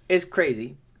 It's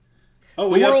crazy. Oh,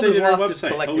 we updated our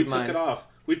website. Oh, we took it off.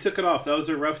 We took it off. That was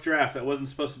a rough draft. That wasn't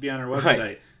supposed to be on our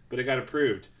website, but it got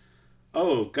approved.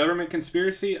 Oh, government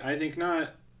conspiracy? I think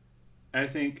not. I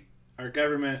think our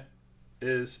government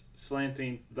is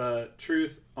slanting the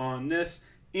truth on this.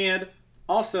 And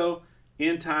also,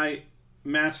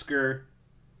 anti-masker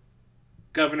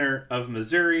governor of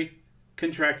Missouri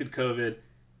contracted COVID,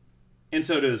 and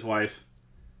so did his wife.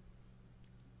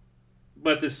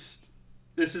 But this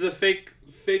is a fake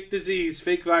disease,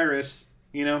 fake virus,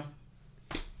 I'm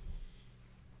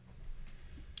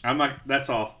like, that's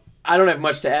all. I don't have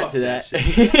much to add to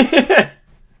that.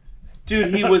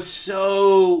 Dude, he was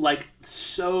so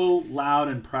loud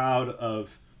and proud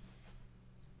of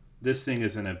this thing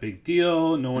isn't a big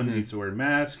deal. No one needs to wear a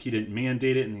mask. He didn't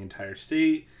mandate it in the entire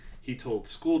state. He told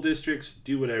school districts,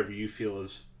 do whatever you feel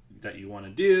is that you want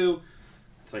to do.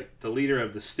 It's like the leader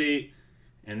of the state.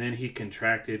 And then he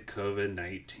contracted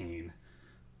COVID-19.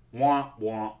 Wah,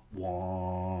 wah,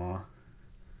 wah.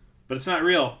 But it's not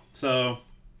real, so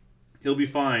he'll be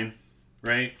fine,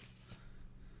 right?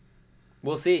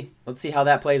 We'll see. Let's see how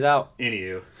that plays out.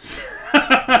 Anywho.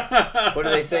 What do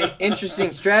they say?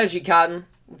 Interesting strategy, Cotton.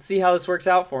 Let's see how this works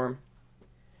out for him.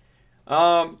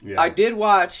 I did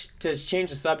watch, to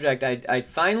change the subject, I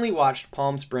finally watched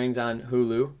Palm Springs on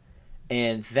Hulu,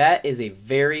 and that is a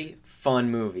very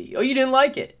fun movie. Oh, you didn't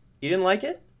like it? You didn't like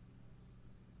it?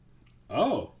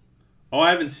 Oh, I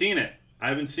haven't seen it.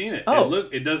 Oh.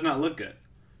 It does not look good.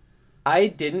 I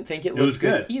didn't think it looked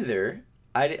good either.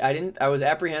 I was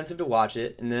apprehensive to watch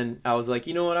it, and then I was like,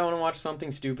 you know what? I want to watch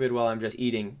something stupid while I'm just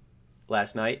eating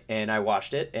last night, and I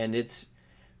watched it, and it's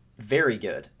very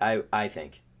good. I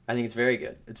think it's very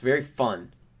good. It's very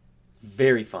fun.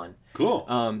 Very fun.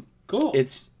 Cool. Cool.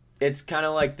 It's kind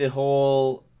of like the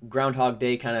whole Groundhog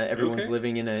Day kind of everyone's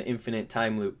living in an infinite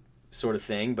time loop sort of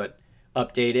thing, but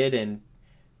updated, and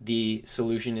the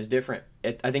solution is different.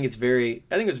 I think it's very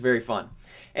fun.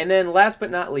 And then last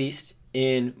but not least,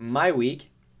 in my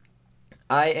week,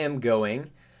 I am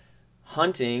going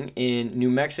hunting in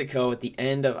New Mexico at the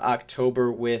end of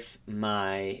October with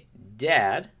my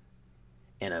dad,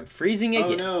 and I'm freezing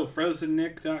again. Oh no,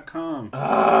 frozennick.com.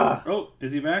 Oh,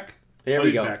 is he back? There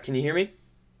we go. Back. Can you hear me?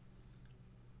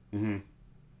 Mm-hmm.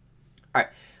 All right.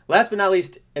 Last but not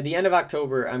least, at the end of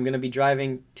October, I'm going to be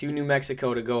driving to New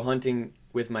Mexico to go hunting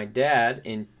with my dad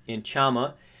in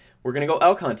Chama. We're going to go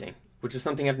elk hunting, which is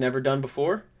something I've never done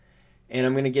before. And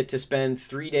I'm going to get to spend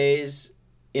 3 days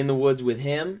in the woods with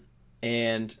him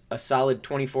and a solid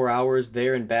 24 hours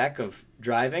there and back of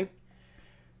driving.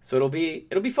 So it'll be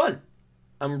fun.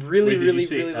 I'm really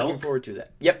looking forward to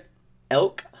that. Yep.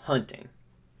 Elk hunting.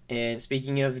 And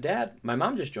speaking of dad, my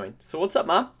mom just joined. So what's up,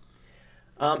 Mom?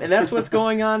 And that's what's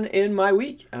going on in my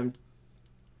week. I'm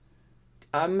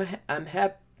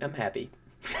happy.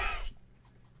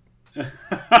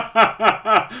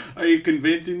 Are you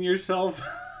convincing yourself?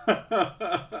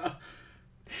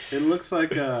 It looks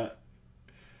like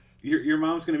your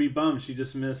mom's gonna be bummed. She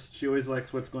just missed. She always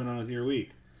likes what's going on with your week.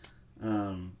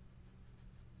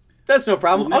 That's no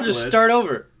problem. Well, I'll just start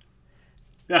over.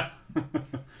 Yeah.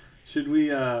 Should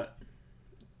we?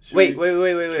 Wait.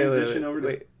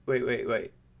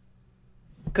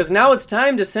 Because now it's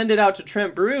time to send it out to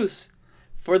Trent Bruce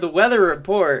for the weather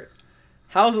report.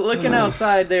 How's it looking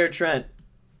outside there, Trent?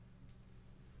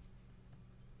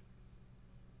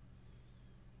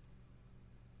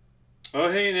 Oh,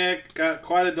 hey, Nick. Got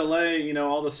quite a delay. You know,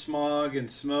 all the smog and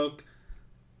smoke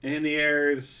in the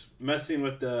air is messing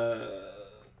with the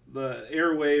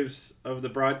airwaves of the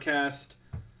broadcast.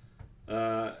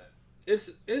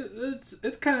 It's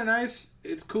kind of nice.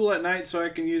 It's cool at night, so I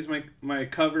can use my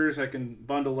covers. I can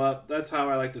bundle up. That's how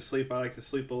I like to sleep. I like to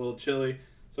sleep a little chilly.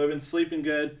 So I've been sleeping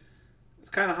good. It's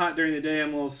kind of hot during the day. I'm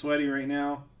a little sweaty right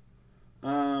now.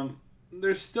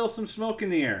 There's still some smoke in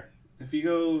the air. If you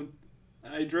go,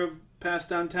 I drove past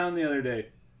downtown the other day.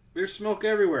 There's smoke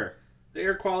everywhere. The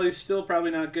air quality is still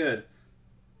probably not good.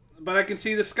 But I can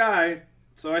see the sky,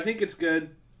 so I think it's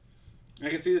good. I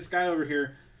can see the sky over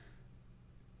here.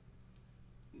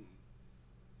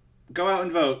 Go out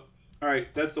and vote. All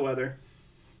right, that's the weather.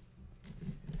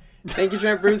 Thank you,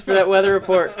 Trent Bruce, for that weather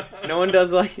report. No one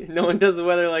does the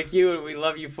weather like you, and we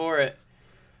love you for it.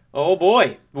 Oh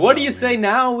boy, what do you say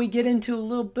now? We get into a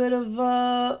little bit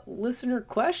of listener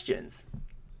questions.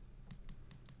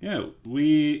 Yeah,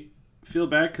 we feel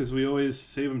bad because we always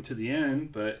save them to the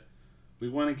end, but we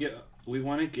want to get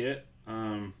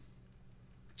the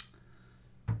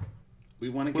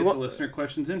listener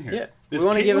questions in here. Yeah, is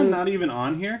Caitlin not even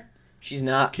on here? She's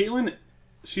not. Caitlin,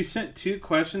 she sent 2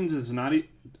 questions. Is not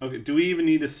okay. Do we even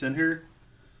need to send her?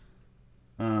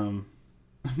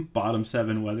 Bottom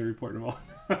 7 weather report of all.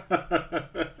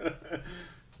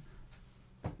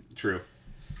 True.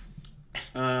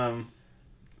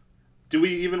 Do we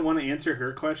even want to answer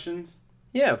her questions?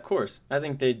 Yeah, of course. I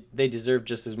think they deserve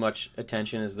just as much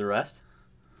attention as the rest.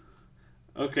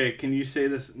 Okay, can you say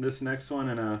this next one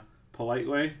in a polite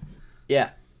way? Yeah.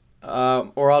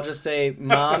 Or I'll just say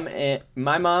mom and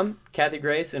my mom, Kathy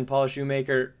Grace, and Paula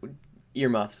Shoemaker,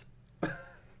 earmuffs.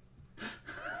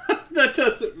 That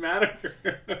doesn't matter.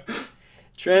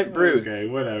 Trent Bruce. Okay,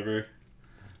 whatever.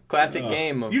 Classic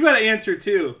game of... You gotta answer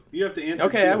too. You have to answer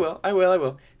Okay, too. I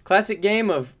will. Classic game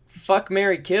of fuck,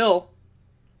 marry, kill.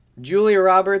 Julia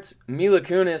Roberts, Mila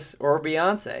Kunis, or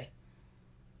Beyonce.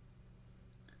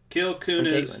 Kill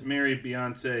Kunis, marry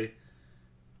Beyonce,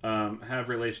 have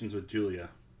relations with Julia.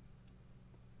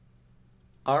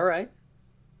 All right.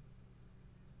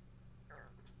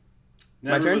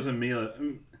 Never was a Mila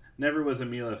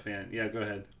fan. Yeah, go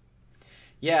ahead.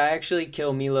 Yeah, I actually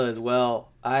kill Mila as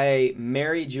well. I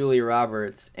marry Julia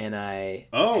Roberts, and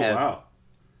wow.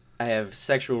 I have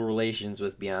sexual relations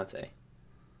with Beyonce.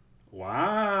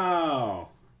 Wow.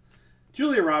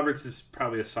 Julia Roberts is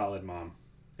probably a solid mom.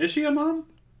 Is she a mom?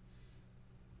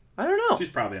 I don't know. She's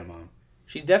probably a mom.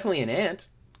 She's definitely an aunt,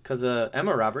 because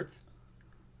Emma Roberts.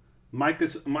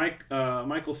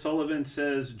 Michael Sullivan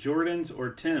says Jordans or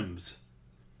Timbs.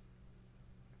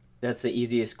 That's the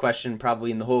easiest question probably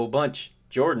in the whole bunch.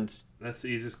 Jordans. That's the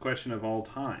easiest question of all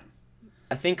time.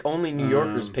 I think only New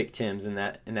Yorkers pick Timbs in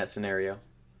that scenario.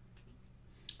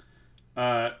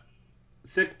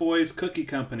 Thick Boys Cookie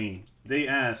Company. They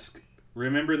ask,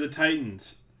 Remember the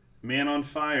Titans, Man on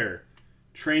Fire,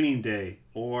 Training Day,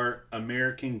 or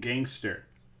American Gangster?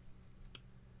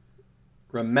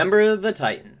 Remember the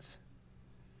Titans.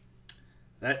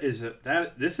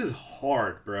 This is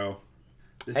hard, bro.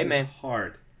 This is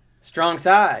hard. Strong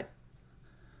side.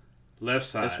 Left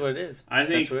side. That's what it is.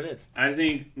 That's what it is. I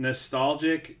think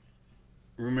nostalgic,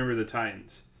 Remember the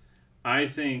Titans. I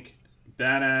think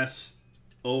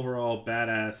overall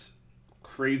badass,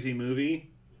 crazy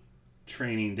movie,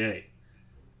 Training Day.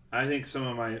 I think some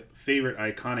of my favorite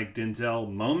iconic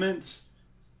Denzel moments,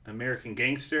 American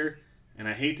Gangster, and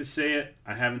I hate to say it,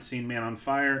 I haven't seen Man on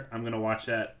Fire. I'm going to watch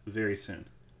that very soon.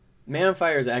 Man on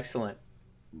Fire is excellent.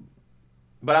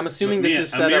 But I'm assuming this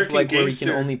is set up like where we can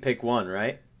only pick one,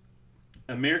 right?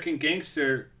 American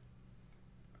Gangster,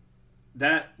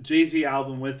 that Jay-Z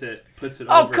album with it puts it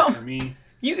over for me.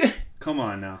 Come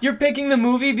on now. You're picking the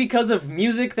movie because of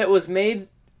music that was made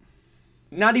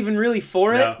not even really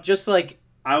for it, just like...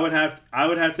 I would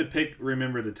have to pick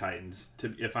Remember the Titans,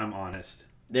 if I'm honest.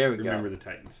 There we go. Remember the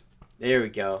Titans. There we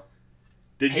go.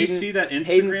 Did you see that Instagram?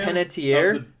 Hayden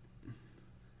Panettiere?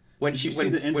 When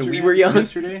we were young?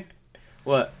 Yesterday?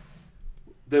 What?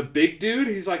 The big dude?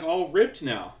 He's like all ripped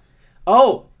now.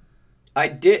 Oh! I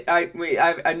did. I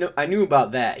knew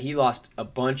about that. He lost a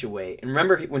bunch of weight. And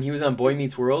remember when he was on Boy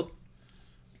Meets World?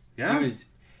 Yeah.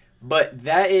 But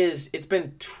it's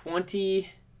been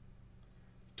 20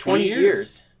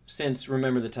 years since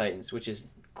Remember the Titans, which is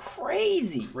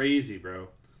crazy. Crazy, bro.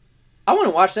 I want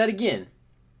to watch that again.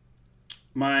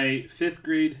 My fifth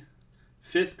grade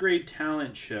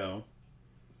talent show,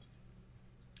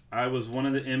 I was one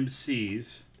of the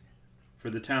MCs for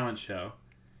the talent show.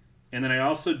 And then I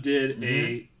also did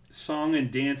a song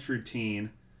and dance routine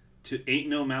to Ain't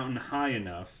No Mountain High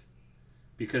Enough,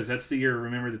 because that's the year,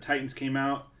 remember, the Titans came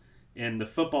out, and the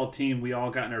football team, we all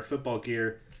got in our football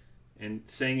gear and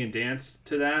sang and danced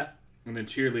to that. And then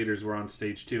cheerleaders were on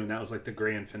stage too, and that was like the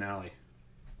grand finale.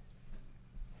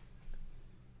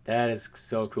 That is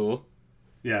so cool.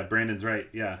 Yeah, Brandon's right.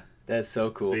 Yeah. That's so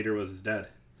cool. Vader was his dad.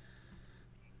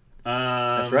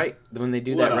 That's right. When they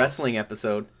do that wrestling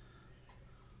episode.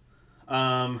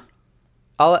 I'll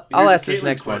ask this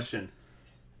next question.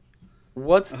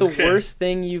 What's the worst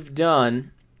thing you've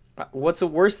done? What's the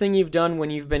worst thing you've done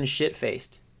when you've been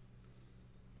shit-faced?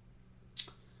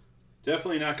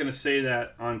 Definitely not going to say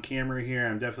that on camera here.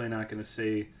 I'm definitely not going to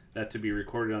say that to be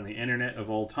recorded on the internet of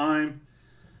all time.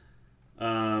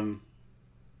 I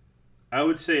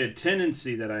would say a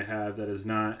tendency that I have that is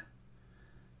not...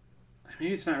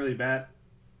 Maybe it's not really bad.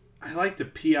 I like to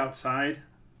pee outside.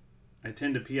 I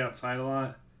tend to pee outside a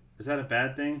lot. Is that a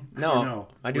bad thing? No, I don't know.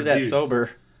 I do that dudes. Sober.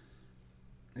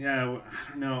 Yeah, I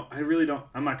don't know. I really don't.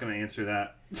 I'm not going to answer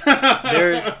that.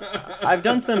 I've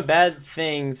done some bad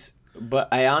things, but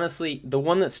I honestly, the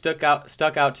one that stuck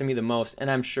out to me the most,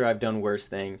 and I'm sure I've done worse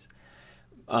things,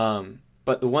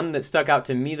 but the one that stuck out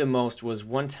to me the most was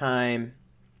one time.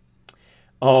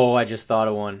 Oh, I just thought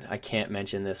of one. I can't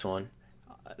mention this one,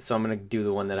 so I'm going to do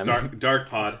the one that I'm... Dark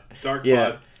pod.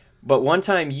 Yeah. But one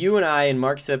time, you and I and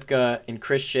Mark Sipka and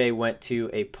Chris Shea went to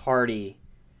a party,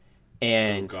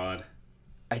 and... Oh, God.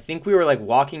 I think we were like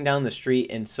walking down the street,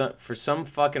 and for some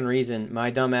fucking reason, my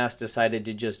dumb ass decided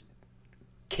to just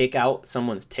kick out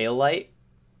someone's taillight.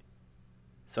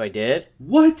 So I did.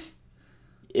 What?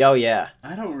 Oh, yeah.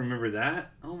 I don't remember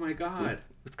that. Oh, my God.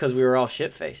 It's because we were all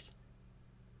shit-faced.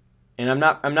 And I'm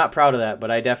not proud of that, but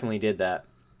I definitely did that.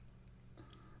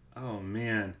 Oh,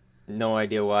 man. No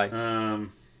idea why.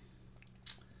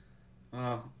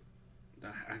 Well,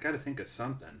 I got to think of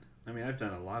something. I mean, I've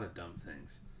done a lot of dumb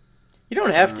things. You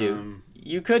don't have to.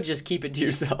 You could just keep it to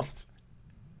yourself.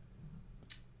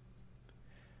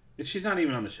 She's not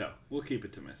even on the show. We'll keep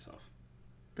it to myself.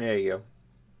 There you go.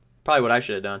 Probably what I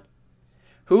should have done.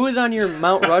 Who is on your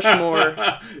Mount Rushmore?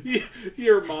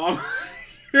 Your mom.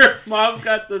 Your mom's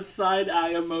got the side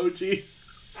eye emoji.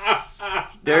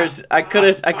 I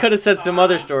could have said some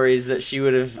other stories that she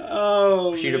would have.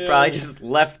 Oh, she'd have probably just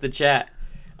left the chat.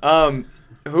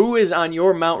 Who is on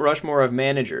your Mount Rushmore of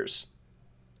managers?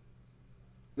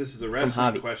 This is a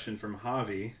wrestling question from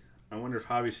Javi. I wonder if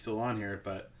Javi's still on here,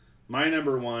 but my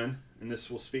number one, and this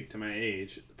will speak to my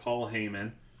age, Paul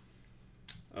Heyman.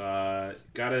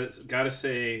 Gotta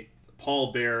say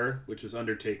Paul Bearer, which is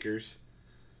Undertaker's,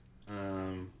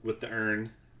 with the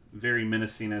urn, very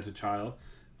menacing as a child.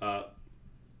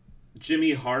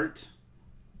 Jimmy Hart,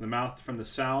 the mouth from the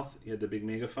South, he had the big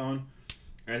megaphone.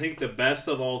 And I think the best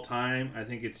of all time, I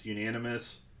think it's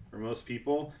unanimous for most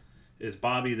people, is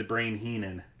Bobby the Brain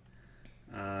Heenan.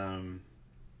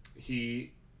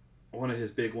 One of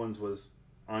his big ones was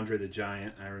Andre the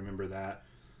Giant. I remember that.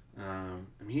 I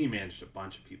mean, he managed a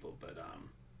bunch of people, but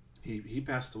he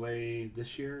passed away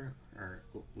this year or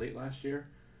late last year.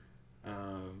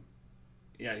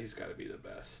 Yeah, he's got to be the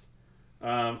best.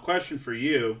 Question for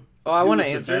you. Oh, I want to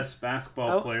answer. The best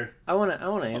basketball player. I want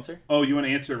to answer. Oh, you want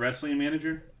to answer wrestling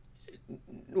manager?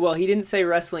 Well, he didn't say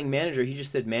wrestling manager. He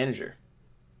just said manager.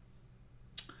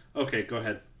 Okay, go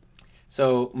ahead.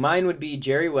 So mine would be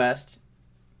Jerry West,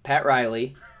 Pat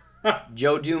Riley,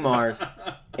 Joe Dumars,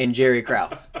 and Jerry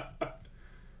Krause.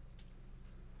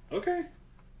 Okay.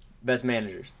 Best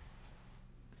managers.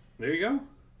 There you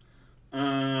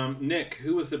go. Nick,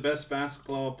 who was the best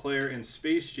basketball player in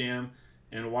Space Jam,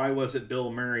 and why was it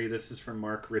Bill Murray? This is from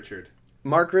Mark Richard.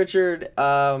 Mark Richard,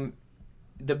 the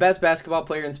best basketball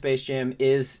player in Space Jam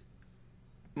is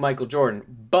Michael Jordan,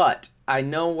 but I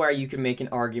know where you can make an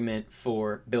argument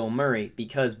for Bill Murray,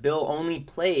 because Bill only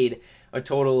played a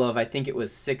total of, I think it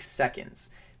was 6 seconds.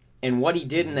 And what he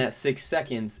did in that 6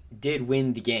 seconds did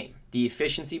win the game. The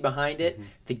efficiency behind it,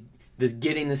 the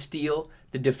getting the steal,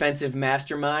 the defensive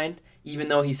mastermind, even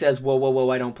though he says, whoa,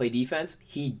 I don't play defense,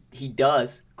 he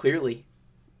does, clearly.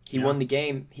 He won the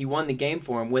game. He won the game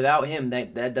for him. Without him,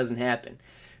 that doesn't happen.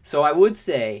 So I would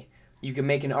say you can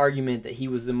make an argument that he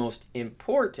was the most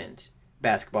important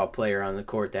basketball player on the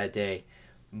court that day,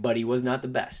 but he was not the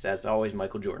best. That's always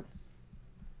Michael Jordan.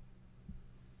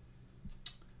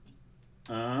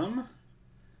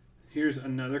 Here's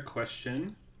another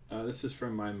question. This is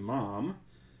from my mom.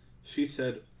 She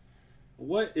said,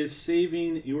 what is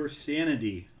saving your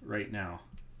sanity right now?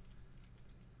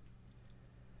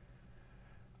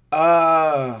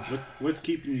 What's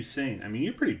keeping you sane? I mean,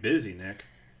 you're pretty busy, Nick.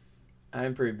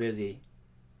 I'm pretty busy.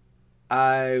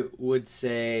 I would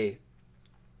say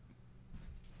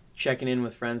checking in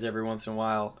with friends every once in a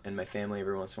while and my family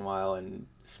every once in a while and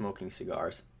smoking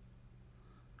cigars.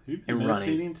 Have you been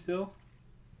meditating still?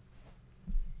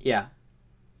 Yeah.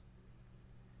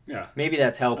 Yeah. Maybe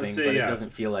that's helping, but it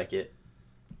doesn't feel like it.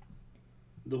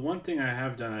 The one thing I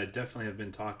have done, I definitely have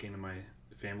been talking to my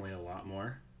family a lot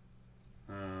more,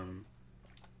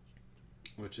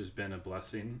 which has been a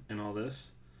blessing in all this.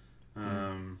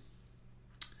 And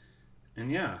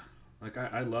yeah, like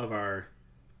I love our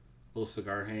little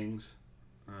cigar hangs.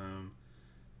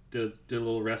 Did a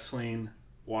little wrestling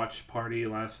watch party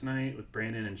last night with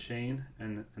Brandon and Shane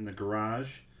in the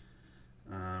garage.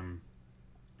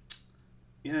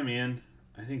 Yeah, man,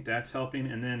 I think that's helping.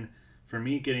 And then for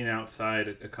me, getting outside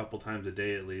a couple times a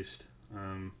day at least,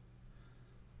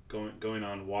 going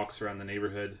on walks around the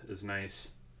neighborhood is nice.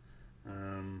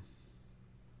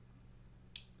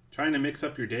 Trying to mix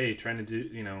up your day, trying to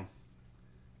do,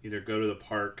 either go to the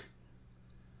park.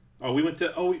 We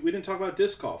didn't talk about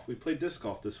disc golf. We played disc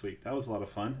golf this week. That was a lot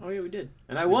of fun. Oh yeah, we did,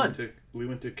 and I won. We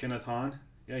went to Kenneth Hahn.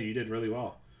 Yeah, you did really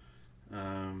well.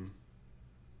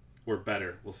 Or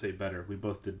better. We'll say better. We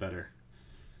both did better.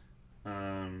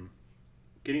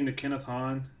 Getting to Kenneth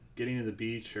Hahn, getting to the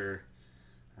beach or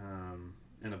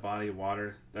in a body of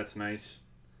water, that's nice.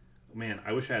 Man,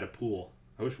 I wish I had a pool.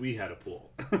 I wish we had a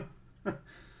pool.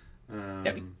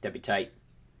 That'd be tight.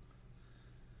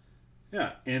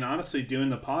 Yeah, and honestly, doing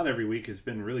the pod every week has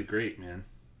been really great, man.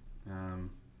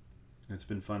 It's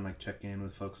been fun, like checking in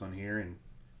with folks on here and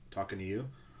talking to you.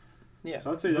 Yeah,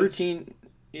 so I'd say routine.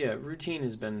 Yeah, routine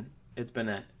has been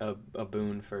a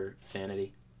boon for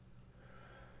sanity.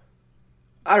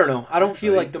 I don't know. I don't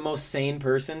feel like the most sane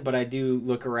person, but I do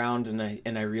look around and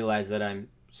I realize that I'm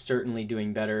certainly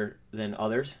doing better than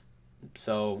others.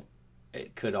 So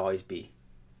it could always be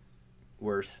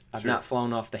worse. I've not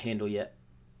flown off the handle yet.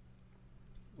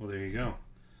 Well, there you go.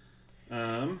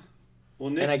 Well,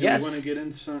 Nick, we want to get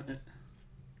into some?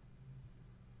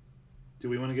 Do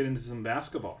we want to get into some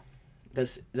basketball?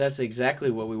 That's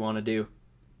exactly what we want to do.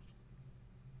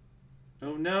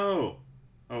 Oh no!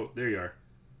 Oh, there you are.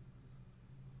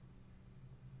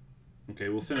 Okay,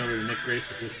 we'll send over to Nick Grace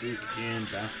for this week in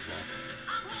basketball.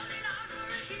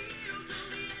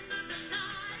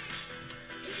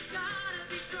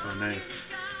 Oh, nice.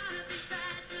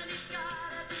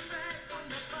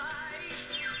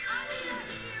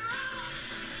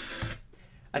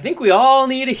 I think we all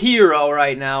need a hero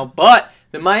right now, but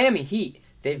the Miami Heat,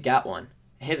 they've got one.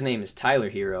 His name is Tyler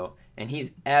Herro, and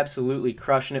he's absolutely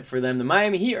crushing it for them. The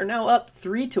Miami Heat are now up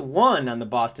 3-1 on the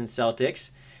Boston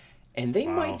Celtics, and they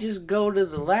might just go to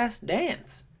the last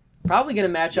dance. Probably going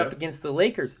to match up against the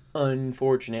Lakers,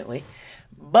 unfortunately.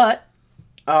 But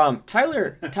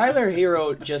Tyler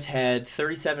Herro just had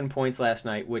 37 points last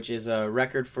night, which is a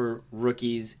record for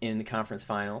rookies in the conference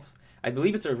finals. I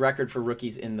believe it's a record for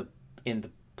rookies in the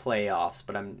playoffs,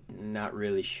 but I'm not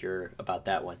really sure about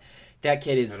that one. That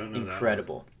kid is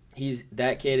incredible.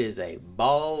 That kid is a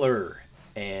baller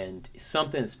and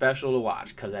something special to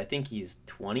watch because I think he's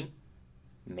 20,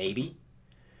 maybe.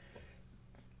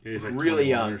 Yeah, he's like really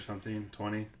young or something.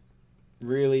 20.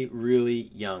 Really, really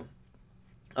young.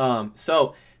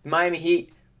 So the Miami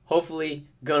Heat hopefully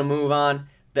gonna move on.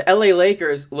 The LA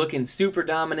Lakers looking super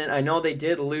dominant. I know they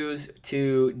did lose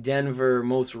to Denver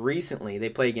most recently. They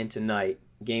play again tonight,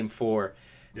 Game 4.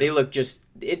 Yep. They look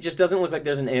it just doesn't look like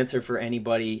there's an answer for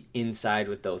anybody inside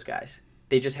with those guys.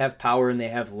 They just have power and they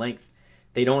have length.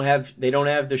 They don't have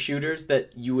the shooters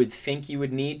that you would think you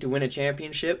would need to win a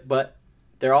championship, but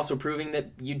they're also proving that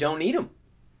you don't need them.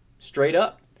 Straight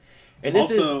up. And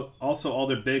this also all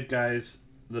the big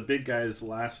guys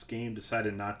last game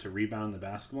decided not to rebound the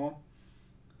basketball.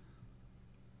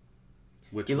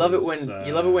 You love it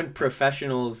when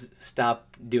professionals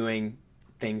stop doing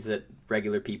things that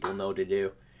regular people know to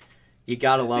do. You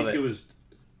gotta love it. I think it was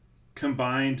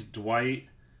combined Dwight,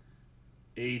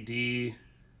 AD,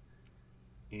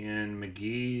 and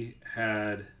McGee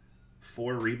had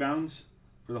 4 rebounds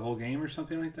for the whole game or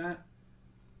something like that.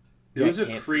 It was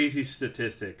a crazy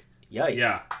statistic. Yikes.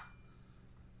 Yeah.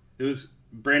 It was.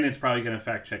 Brandon's probably going to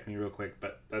fact check me real quick,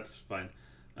 but that's fine.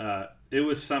 It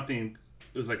was something.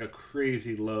 It was like a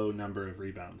crazy low number of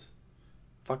rebounds.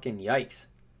 Fucking yikes.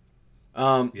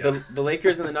 The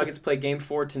Lakers and the Nuggets play Game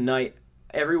 4 tonight.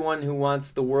 Everyone who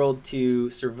wants the world to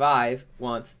survive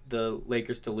wants the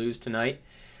Lakers to lose tonight.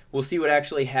 We'll see what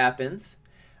actually happens.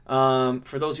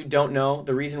 For those who don't know,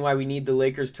 the reason why we need the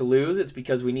Lakers to lose, it's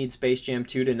because we need Space Jam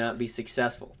 2 to not be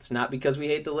successful. It's not because we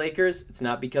hate the Lakers. It's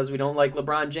not because we don't like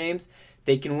LeBron James.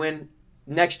 They can win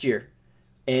next year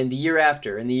and the year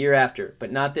after and the year after,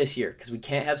 but not this year because we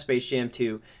can't have Space Jam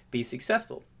 2 be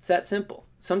successful. It's that simple.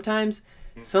 Sometimes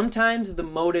the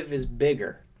motive is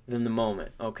bigger than the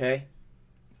moment, okay?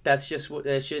 That just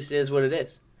is what it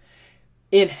is.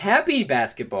 In happy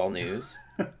basketball news,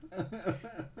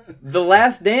 The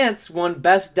Last Dance won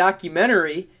Best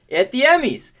Documentary at the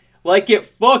Emmys. Like it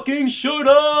fucking should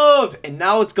have! And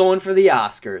now it's going for the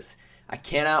Oscars. I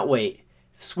cannot wait.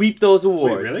 Sweep those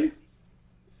awards. Wait, really?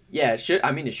 Yeah, it should.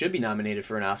 I mean, it should be nominated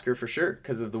for an Oscar for sure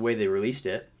because of the way they released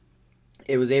it.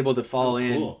 It was able to fall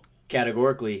in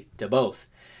categorically to both.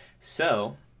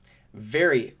 So,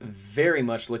 very, very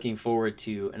much looking forward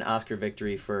to an Oscar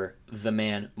victory for the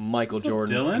man, Michael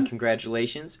Jordan. Dylan? And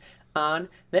congratulations on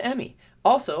the Emmy.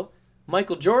 Also,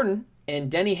 Michael Jordan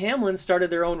and Denny Hamlin started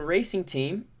their own racing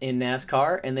team in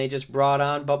NASCAR, and they just brought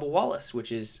on Bubba Wallace,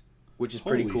 which is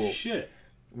pretty cool. Holy shit.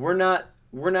 We're not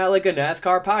like a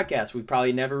NASCAR podcast. We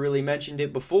probably never really mentioned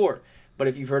it before. But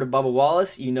if you've heard of Bubba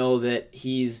Wallace, you know that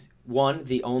he's,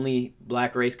 the only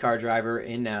black race car driver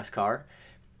in NASCAR.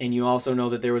 And you also know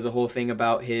that there was a whole thing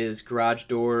about his garage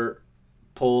door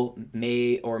pull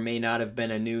may or may not have been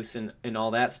a noose and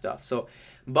all that stuff. So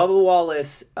Bubba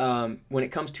Wallace, when it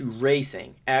comes to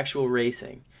racing, actual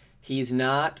racing, he's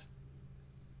not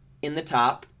in the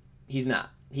top. He's not.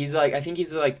 I think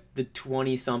he's like the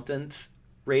 20-something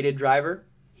rated driver.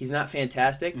 He's not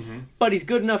fantastic, but he's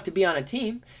good enough to be on a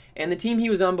team. And the team he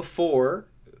was on before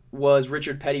was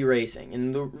Richard Petty Racing.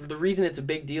 And the reason it's a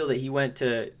big deal that he went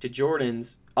to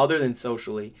Jordan's, other than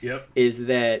socially, is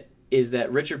that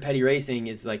Richard Petty Racing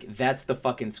is like, that's the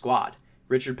fucking squad.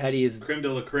 Richard Petty is creme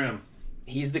de la creme.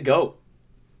 He's the GOAT.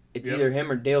 It's either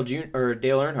him or Dale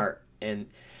Earnhardt.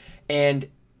 And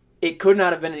it could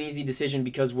not have been an easy decision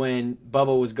because when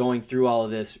Bubba was going through all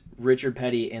of this, Richard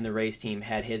Petty and the race team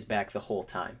had his back the whole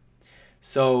time.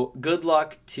 So good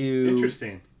luck to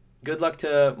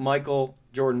Michael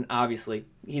Jordan. Obviously,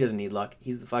 he doesn't need luck.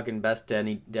 He's the fucking best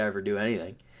to ever do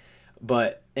anything.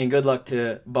 And good luck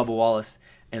to Bubba Wallace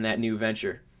and that new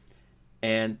venture.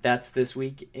 And that's this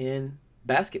week in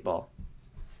basketball.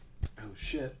 Oh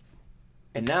shit!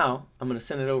 And now I'm gonna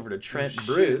send it over to Trent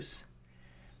Bruce,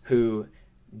 who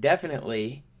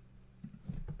definitely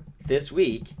this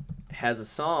week has a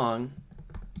song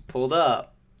pulled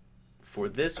up for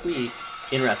this week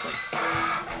in wrestling.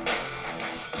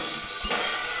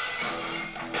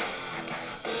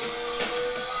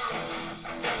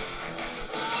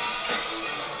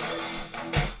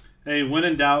 Hey, when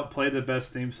in doubt, play the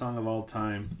best theme song of all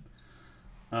time.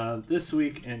 This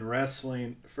week in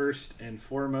wrestling, first and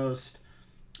foremost,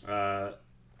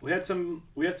 we had some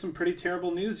pretty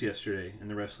terrible news yesterday in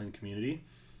the wrestling community.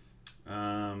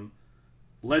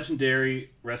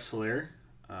 Legendary wrestler,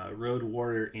 Road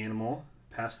Warrior Animal,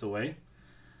 passed away.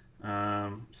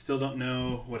 Still don't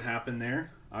know what happened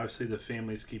there. Obviously, the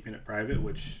family's keeping it private,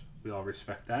 which we all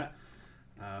respect that.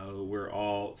 We're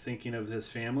all thinking of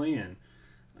his family, and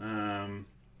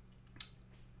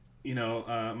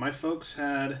my folks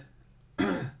had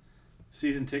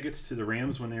season tickets to the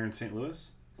Rams when they were in St. Louis,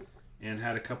 and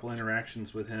had a couple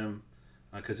interactions with him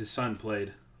because his son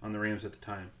played on the Rams at the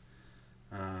time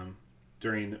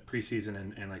during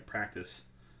preseason and like practice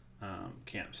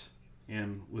camps,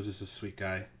 and was just a sweet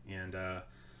guy and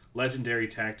legendary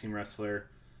tag team wrestler,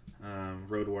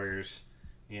 Road Warriors,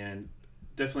 and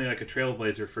definitely like a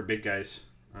trailblazer for big guys,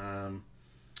 and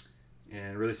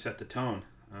really set the tone.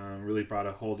 Really brought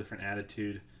a whole different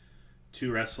attitude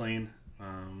to wrestling,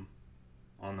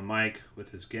 on the mic, with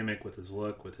his gimmick, with his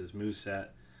look, with his moveset.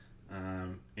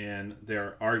 And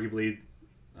they're arguably,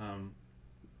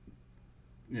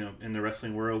 in the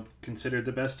wrestling world, considered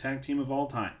the best tag team of all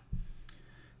time.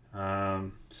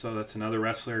 So that's another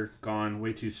wrestler gone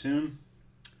way too soon.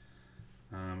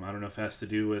 I don't know if it has to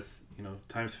do with,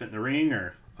 time spent in the ring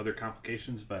or other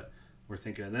complications, but we're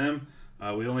thinking of them.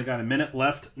 We only got a minute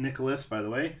left, Nicholas, by the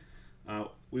way.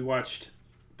 We watched,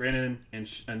 Brandon and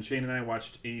Shane and I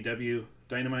watched AEW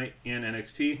Dynamite and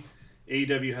NXT.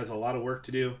 AEW has a lot of work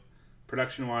to do.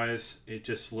 Production-wise, it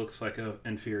just looks like an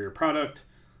inferior product.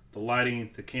 The lighting,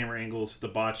 the camera angles, the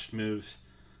botched moves.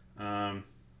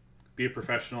 Be a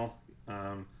professional.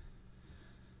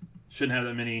 Shouldn't have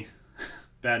that many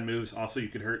bad moves. Also, you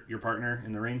could hurt your partner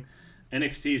in the ring.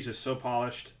 NXT is just so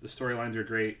polished. The storylines are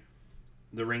great.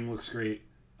 The ring looks great.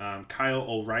 Kyle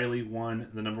O'Reilly won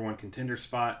the number one contender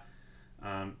spot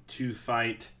to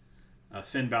fight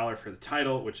Finn Balor for the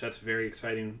title, which that's very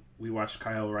exciting. We watched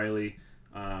Kyle O'Reilly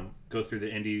go through the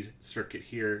indie circuit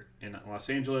here in Los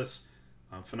Angeles.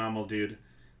 Phenomenal dude.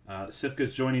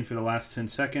 Sipka's joining for the last 10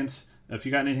 seconds. If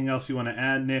you got anything else you want to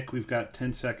add, Nick, we've got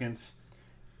 10 seconds.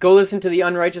 Go listen to The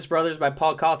Unrighteous Brothers by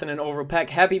Paul Cawthon and Orville Peck.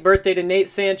 Happy birthday to Nate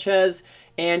Sanchez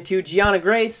and to Gianna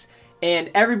Grace.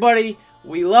 And everybody,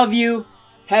 we love you.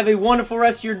 Have a wonderful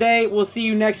rest of your day. We'll see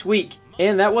you next week.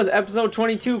 And that was episode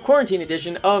 22, quarantine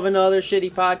edition of Another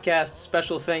Shitty Podcast.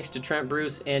 Special thanks to Trent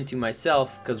Bruce and to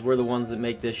myself, because we're the ones that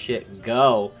make this shit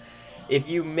go. If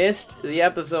you missed the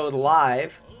episode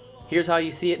live, here's how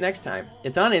you see it next time.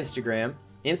 It's on Instagram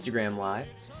Live.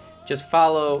 Just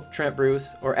follow Trent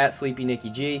Bruce or at Sleepy Nicky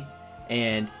G.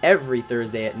 And every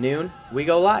Thursday at noon, we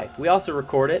go live. We also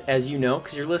record it, as you know,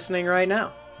 because you're listening right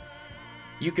now.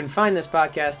 You can find this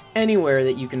podcast anywhere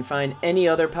that you can find any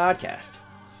other podcast.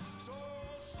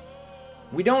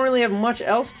 We don't really have much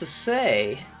else to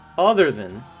say other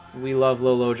than we love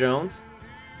Lolo Jones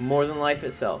more than life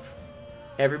itself.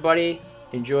 Everybody,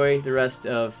 enjoy the rest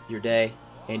of your day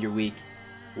and your week.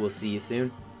 We'll see you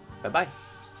soon. Bye-bye.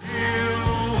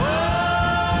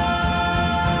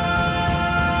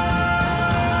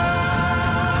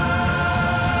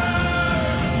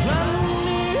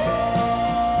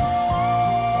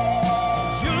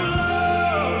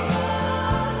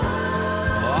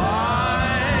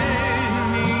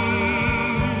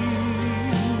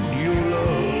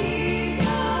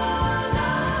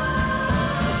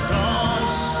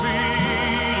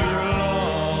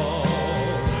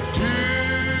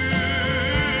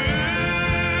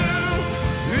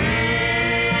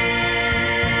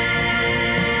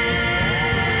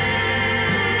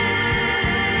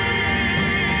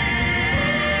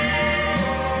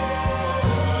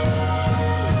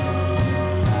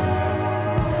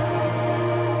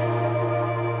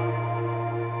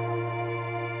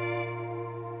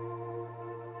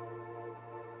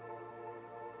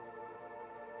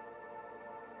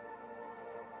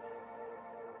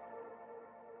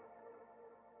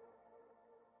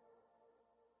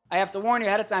 I have to warn you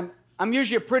ahead of time, I'm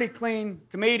usually a pretty clean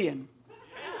comedian.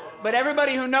 But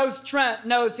everybody who knows Trent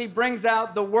knows he brings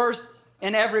out the worst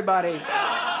in everybody.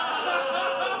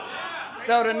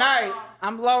 So tonight,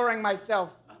 I'm lowering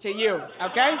myself to you,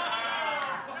 okay?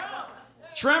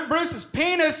 Trent Bruce's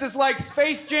penis is like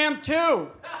Space Jam 2.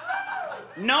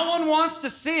 No one wants to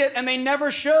see it, and they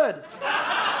never should.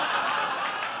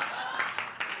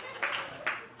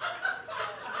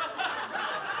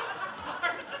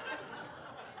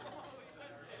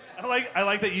 I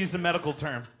like that you used the medical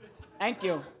term. Thank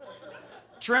you.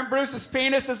 Trent Bruce's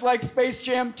penis is like Space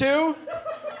Jam 2.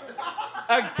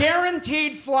 A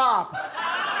guaranteed flop.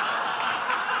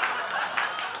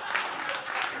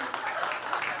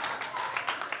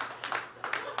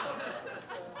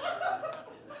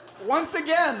 Once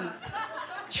again,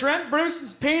 Trent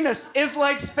Bruce's penis is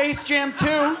like Space Jam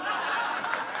 2.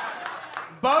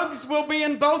 Bugs will be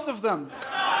in both of them.